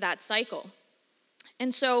people into that cycle.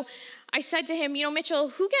 And so I said to him, you know, Mitchell,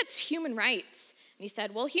 who gets human rights? And he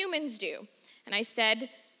said, well, humans do. And I said,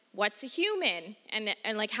 what's a human? And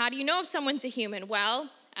like, how do you know if someone's a human? Well,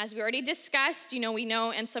 as we already discussed, you know, we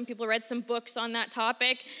know, and some people read some books on that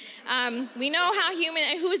topic, we know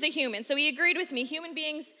who's a human. So he agreed with me, human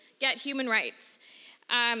beings get human rights.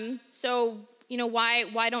 So, you know,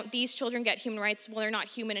 why don't these children get human rights? Well, they're not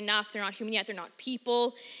human enough, they're not human yet, they're not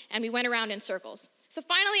people. And we went around in circles. So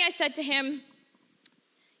finally I said to him,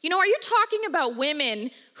 you know, are you talking about women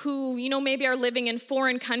who, you know, maybe are living in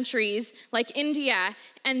foreign countries like India,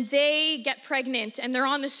 and they get pregnant and they're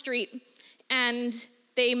on the street and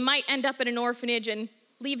they might end up in an orphanage and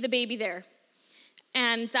leave the baby there.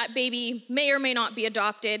 And that baby may or may not be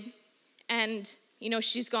adopted, and, you know,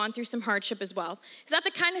 she's gone through some hardship as well. Is that the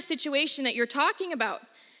kind of situation that you're talking about?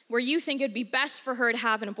 where you think it'd be best for her to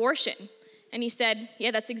have an abortion. And he said,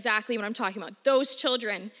 yeah, that's exactly what I'm talking about. Those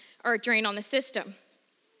children are a drain on the system.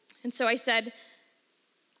 And so I said,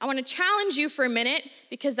 I want to challenge you for a minute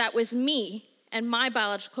because that was me and my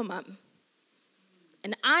biological mom.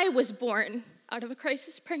 And I was born out of a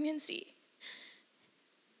crisis pregnancy.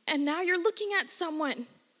 And now you're looking at someone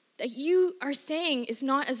that you are saying is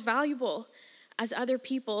not as valuable as other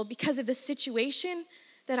people because of the situation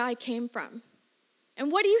that I came from.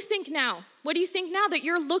 And what do you think now? What do you think now that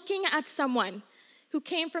you're looking at someone who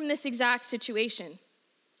came from this exact situation?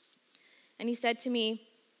 And he said to me,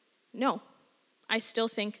 no, I still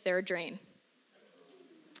think they're a drain.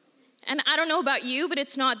 And I don't know about you, but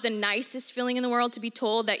it's not the nicest feeling in the world to be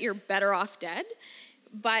told that you're better off dead.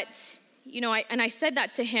 But, I said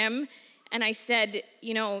that to him, and I said,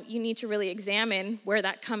 you need to really examine where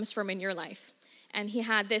that comes from in your life. And he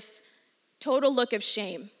had this total look of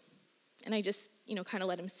shame. And I just, kind of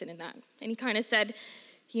let him sit in that. And he kind of said,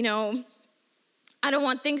 I don't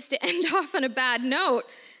want things to end off on a bad note.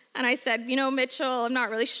 And I said, Mitchell, I'm not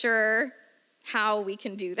really sure how we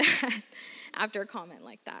can do that after a comment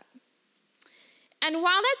like that. And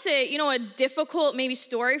while that's a difficult maybe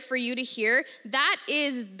story for you to hear, that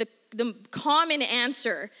is the common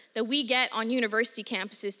answer that we get on university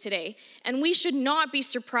campuses today. And we should not be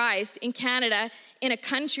surprised in Canada, in a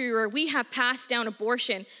country where we have passed down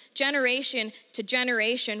abortion generation to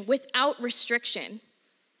generation without restriction.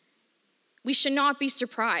 We should not be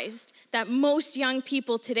surprised that most young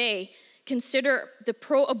people today consider the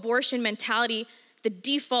pro-abortion mentality the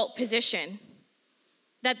default position.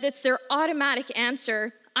 That's their automatic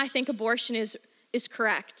answer. I think abortion is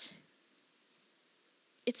correct.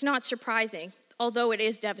 It's not surprising, although it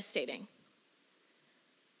is devastating.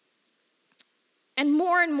 And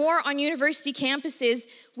more on university campuses,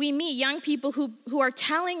 we meet young people who are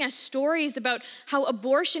telling us stories about how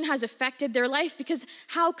abortion has affected their life, because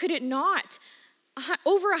how could it not?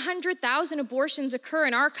 Over 100,000 abortions occur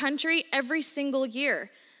in our country every single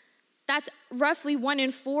year. That's roughly 1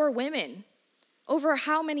 in 4 women. Over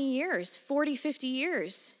how many years? 40, 50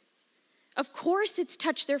 years. Of course it's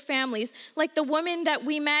touched their families, like the woman that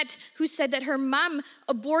we met who said that her mom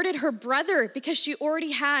aborted her brother because she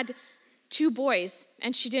already had 2 boys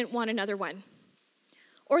and she didn't want another one.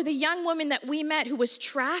 Or the young woman that we met who was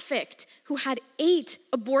trafficked, who had 8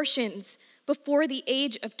 abortions before the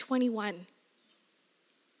age of 21.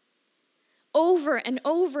 Over and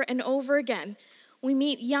over and over again, we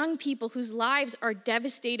meet young people whose lives are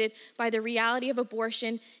devastated by the reality of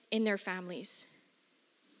abortion in their families.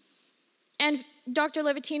 And Dr.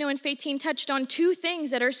 Levatino and Faitine touched on 2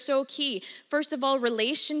 things that are so key. First of all,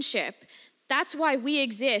 relationship. That's why we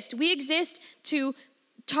exist. We exist to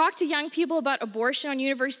talk to young people about abortion on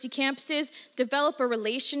university campuses, develop a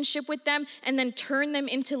relationship with them, and then turn them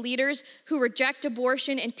into leaders who reject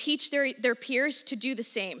abortion and teach their peers to do the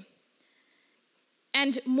same.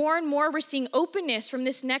 And more we're seeing openness from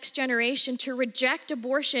this next generation to reject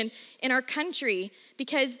abortion in our country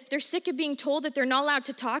because they're sick of being told that they're not allowed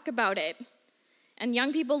to talk about it. And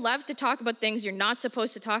young people love to talk about things you're not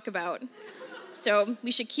supposed to talk about. So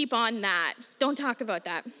we should keep on that. Don't talk about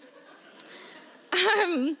that.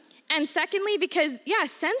 And secondly, because,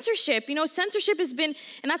 censorship. Censorship has been,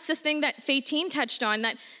 and that's this thing that Faitine touched on,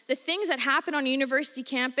 that the things that happen on a university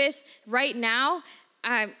campus right now,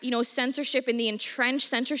 censorship and the entrenched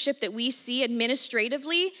censorship that we see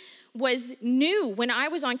administratively was new when I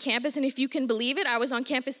was on campus. And if you can believe it, I was on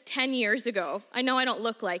campus 10 years ago. I know I don't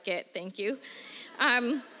look like it, thank you.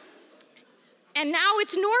 And now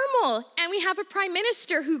it's normal. And we have a prime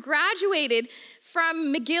minister who graduated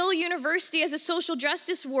from McGill University as a social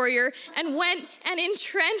justice warrior and went and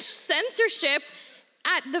entrenched censorship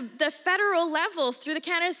at the federal level through the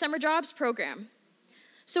Canada Summer Jobs Program.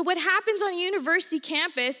 So what happens on a university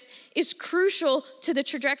campus is crucial to the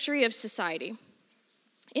trajectory of society.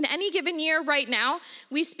 In any given year right now,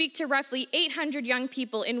 we speak to roughly 800 young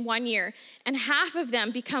people in 1 year, and half of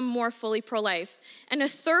them become more fully pro-life. And a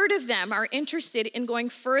third of them are interested in going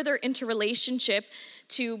further into relationship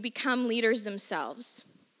to become leaders themselves.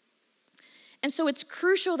 And so it's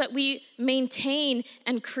crucial that we maintain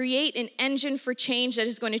and create an engine for change that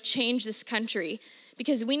is going to change this country,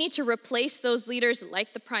 because we need to replace those leaders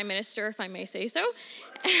like the Prime Minister, if I may say so.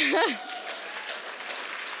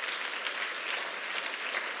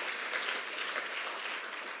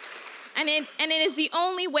 And it is the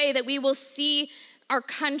only way that we will see our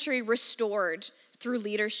country restored through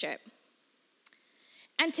leadership.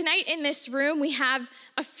 And tonight in this room, we have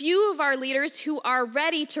a few of our leaders who are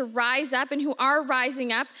ready to rise up and who are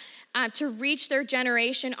rising up to reach their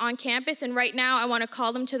generation on campus. And right now, I want to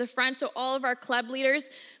call them to the front. So all of our club leaders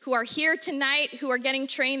who are here tonight, who are getting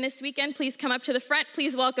trained this weekend, please come up to the front.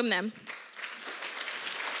 Please welcome them.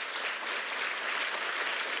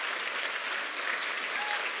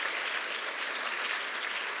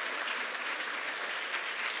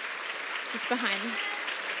 Just behind me.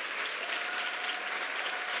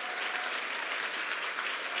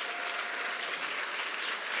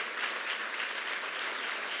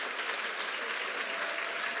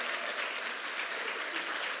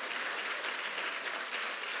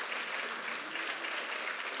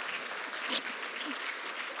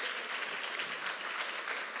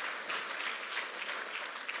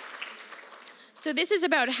 So this is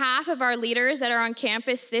about half of our leaders that are on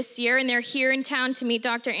campus this year, and they're here in town to meet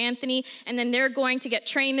Dr. Anthony, and then they're going to get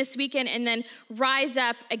trained this weekend and then rise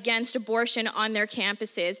up against abortion on their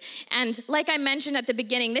campuses. And like I mentioned at the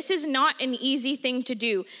beginning, this is not an easy thing to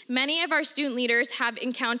do. Many of our student leaders have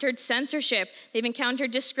encountered censorship, they've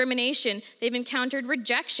encountered discrimination, they've encountered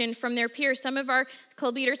rejection from their peers. Some of our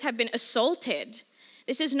club leaders have been assaulted.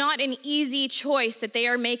 This is not an easy choice that they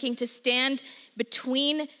are making to stand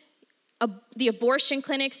between the abortion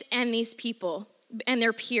clinics and these people and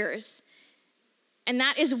their peers. And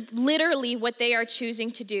that is literally what they are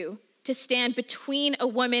choosing to do, to stand between a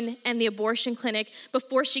woman and the abortion clinic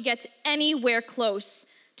before she gets anywhere close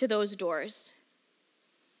to those doors.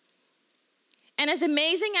 And as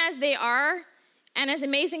amazing as they are, and as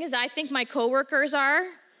amazing as I think my coworkers are,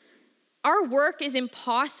 our work is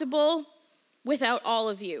impossible without all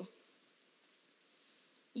of you.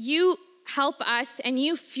 You help us and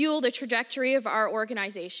you fuel the trajectory of our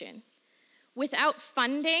organization. Without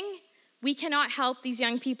funding, we cannot help these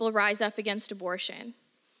young people rise up against abortion.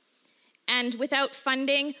 And without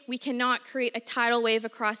funding, we cannot create a tidal wave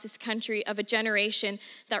across this country of a generation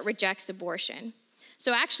that rejects abortion.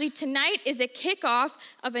 So actually tonight is a kickoff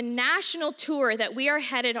of a national tour that we are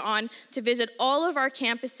headed on to visit all of our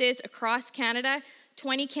campuses across Canada,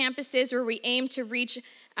 20 campuses where we aim to reach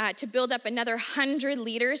to build up another 100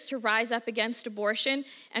 leaders to rise up against abortion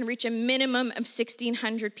and reach a minimum of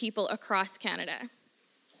 1,600 people across Canada.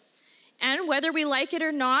 And whether we like it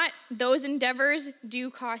or not, those endeavors do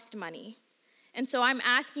cost money. And so I'm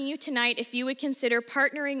asking you tonight if you would consider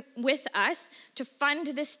partnering with us to fund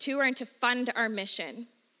this tour and to fund our mission.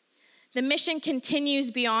 The mission continues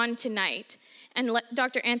beyond tonight. And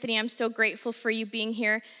Dr. Anthony, I'm so grateful for you being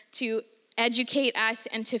here to educate us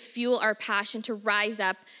and to fuel our passion to rise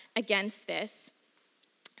up against this.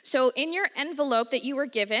 So in your envelope that you were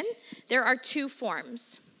given, there are two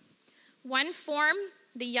forms. One form,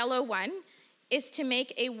 the yellow one, is to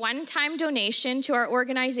make a one-time donation to our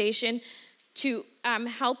organization to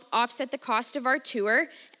help offset the cost of our tour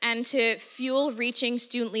and to fuel reaching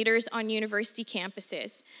student leaders on university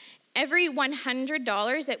campuses. Every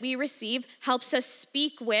 $100 that we receive helps us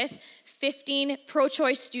speak with 15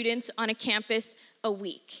 pro-choice students on a campus a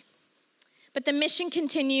week. But the mission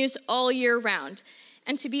continues all year round.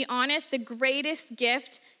 And to be honest, the greatest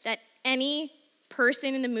gift that any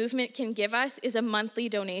person in the movement can give us is a monthly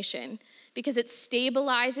donation, because it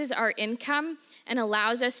stabilizes our income and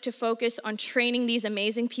allows us to focus on training these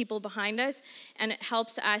amazing people behind us, and it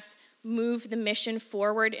helps us move the mission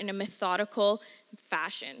forward in a methodical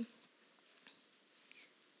fashion.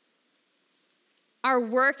 Our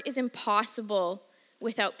work is impossible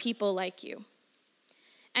without people like you.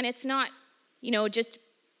 And it's not, just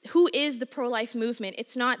who is the pro-life movement?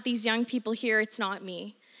 It's not these young people here, it's not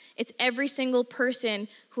me. It's every single person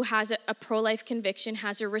who has a pro-life conviction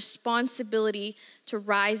has a responsibility to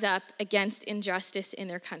rise up against injustice in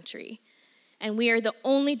their country. And we are the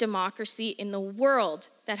only democracy in the world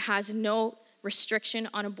that has no restriction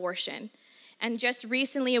on abortion. And just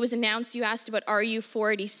recently it was announced, you asked about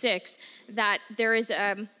RU486, that there is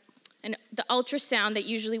the ultrasound that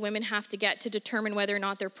usually women have to get to determine whether or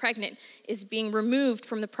not they're pregnant is being removed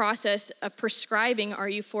from the process of prescribing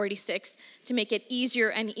RU486 to make it easier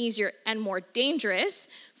and more dangerous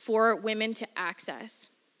for women to access.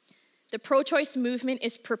 The pro-choice movement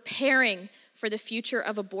is preparing for the future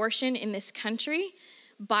of abortion in this country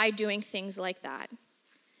by doing things like that.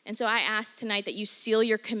 And so I ask tonight that you seal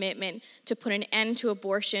your commitment to put an end to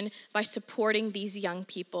abortion by supporting these young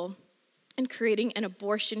people and creating an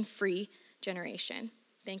abortion-free generation.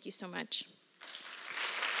 Thank you so much.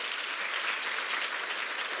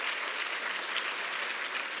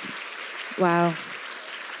 Wow.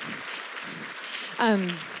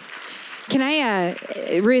 Can I,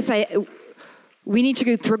 Ruth, we need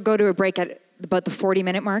to go to a break at about the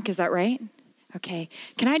 40-minute mark, is that right? Okay,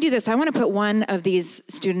 can I do this? I want to put one of these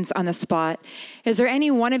students on the spot. Is there any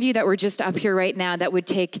one of you that were just up here right now that would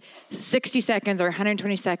take 60 seconds or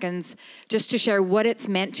 120 seconds just to share what it's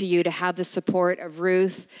meant to you to have the support of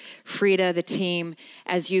Ruth, Frida, the team,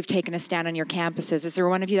 as you've taken a stand on your campuses? Is there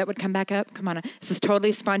one of you that would come back up? Come on, this is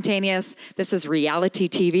totally spontaneous. This is reality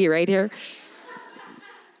TV right here.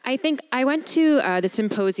 I think I went to the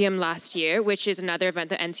symposium last year, which is another event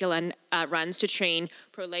that NCLN runs to train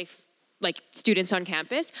pro-life students on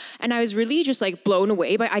campus, and I was really just blown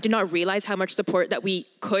away by, I did not realize how much support that we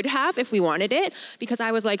could have if we wanted it, because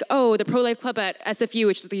I was like, oh, the pro-life club at SFU,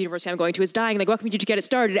 which is the university I'm going to, is dying, what can we do to get it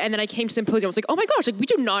started? And then I came to symposium, I was like, oh my gosh, we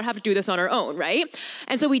do not have to do this on our own, right?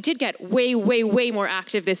 And so we did get way, way, way more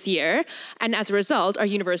active this year, and as a result, our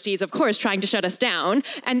university is of course trying to shut us down,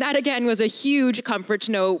 and that again was a huge comfort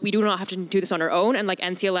to know we do not have to do this on our own, and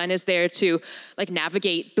NCLN is there to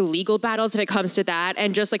navigate the legal battles if it comes to that,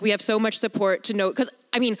 and just we have so much support to know, because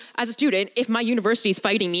I mean, as a student, if my university is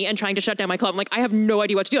fighting me and trying to shut down my club, I have no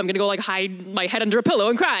idea what to do. I'm gonna go hide my head under a pillow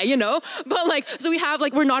and cry, you know? But so we have,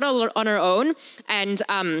 we're not all on our own, and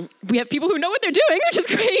we have people who know what they're doing, which is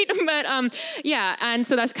great, but yeah, and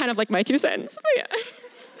so that's kind of my 2 cents, but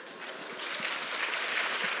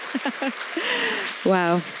yeah.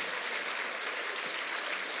 Wow.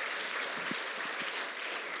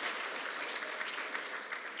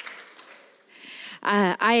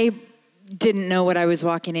 I didn't know what I was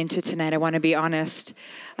walking into tonight, I want to be honest.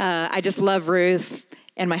 I just love Ruth,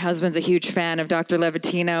 and my husband's a huge fan of Dr.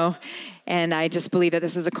 Levatino, and I just believe that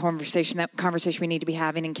this is a conversation we need to be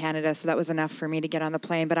having in Canada, so that was enough for me to get on the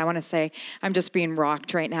plane. But I want to say, I'm just being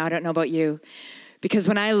rocked right now. I don't know about you. Because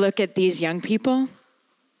when I look at these young people,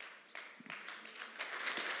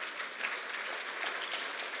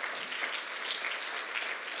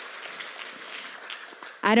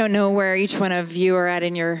 I don't know where each one of you are at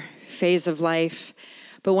in your phase of life,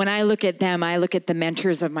 but when I look at them, I look at the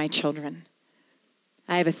mentors of my children.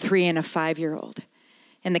 I have a 3 and a 5-year-old.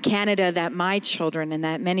 And the Canada that my children and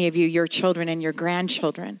that many of you, your children and your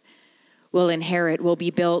grandchildren, will inherit will be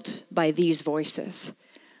built by these voices,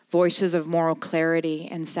 voices of moral clarity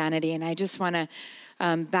and sanity. And I just want to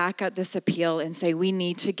back up this appeal and say we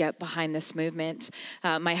need to get behind this movement.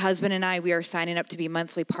 My husband and I, we are signing up to be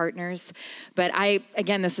monthly partners. But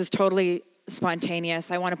again, this is totally spontaneous.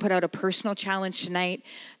 I want to put out a personal challenge tonight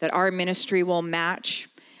that our ministry will match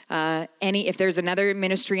if there's another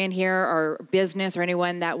ministry in here or business or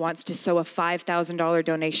anyone that wants to sow a $5,000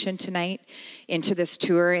 donation tonight into this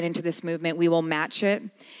tour and into this movement, we will match it.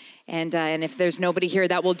 And if there's nobody here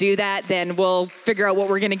that will do that, then we'll figure out what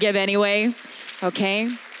we're going to give anyway. Okay?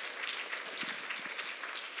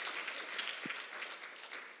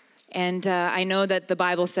 And I know that the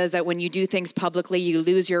Bible says that when you do things publicly, you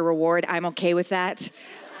lose your reward. I'm okay with that.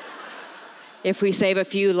 If we save a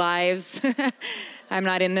few lives, I'm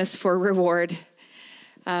not in this for reward.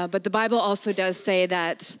 But the Bible also does say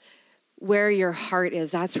that where your heart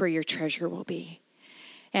is, that's where your treasure will be.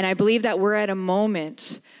 And I believe that we're at a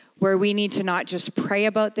moment where we need to not just pray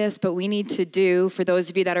about this, but we need to do, for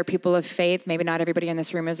those of you that are people of faith, maybe not everybody in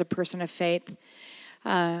this room is a person of faith,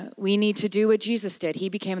 we need to do what Jesus did. He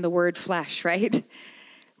became the Word flesh, right?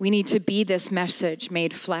 We need to be this message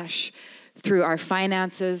made flesh through our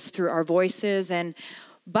finances, through our voices. And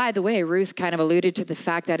by the way, Ruth kind of alluded to the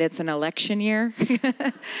fact that it's an election year.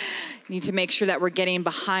 Need to make sure that we're getting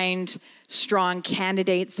behind strong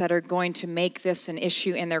candidates that are going to make this an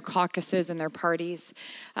issue in their caucuses and their parties.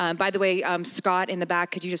 By the way, Scott in the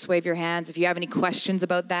back, could you just wave your hands? If you have any questions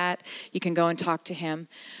about that, you can go and talk to him.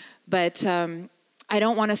 But I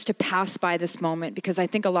don't want us to pass by this moment, because I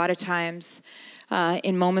think a lot of times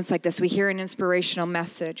in moments like this, we hear an inspirational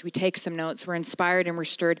message, we take some notes, we're inspired and we're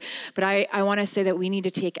stirred. But I want to say that we need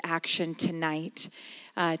to take action tonight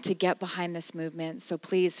to get behind this movement. So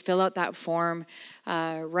please fill out that form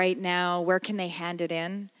right now. Where can they hand it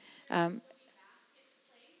in?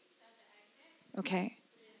 Okay.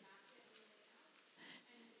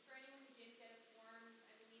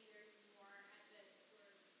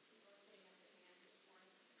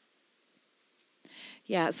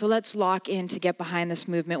 Yeah, so let's lock in to get behind this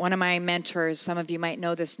movement. One of my mentors, some of you might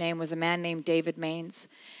know this name, was a man named David Maines.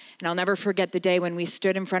 And I'll never forget the day when we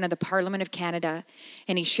stood in front of the Parliament of Canada,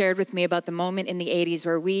 and he shared with me about the moment in the 80s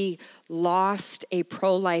where we lost a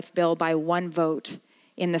pro-life bill by 1 vote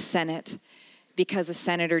in the Senate because a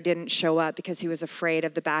senator didn't show up because he was afraid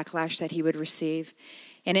of the backlash that he would receive.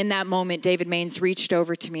 And in that moment, David Maines reached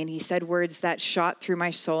over to me and he said words that shot through my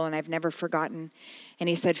soul and I've never forgotten. And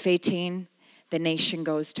he said, Faitine, the nation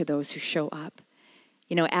goes to those who show up.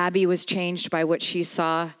 You know, Abby was changed by what she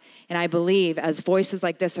saw. And I believe as voices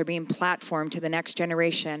like this are being platformed to the next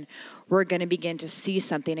generation, we're going to begin to see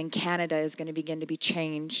something, and Canada is going to begin to be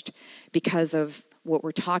changed because of what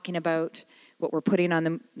we're talking about, what we're putting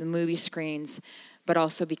on the movie screens, but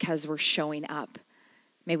also because we're showing up.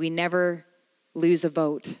 May we never lose a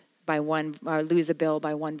vote by one, or lose a bill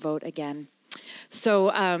by one vote again.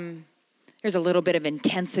 So there's a little bit of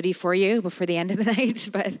intensity for you before the end of the night,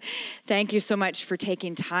 but thank you so much for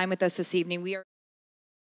taking time with us this evening. We are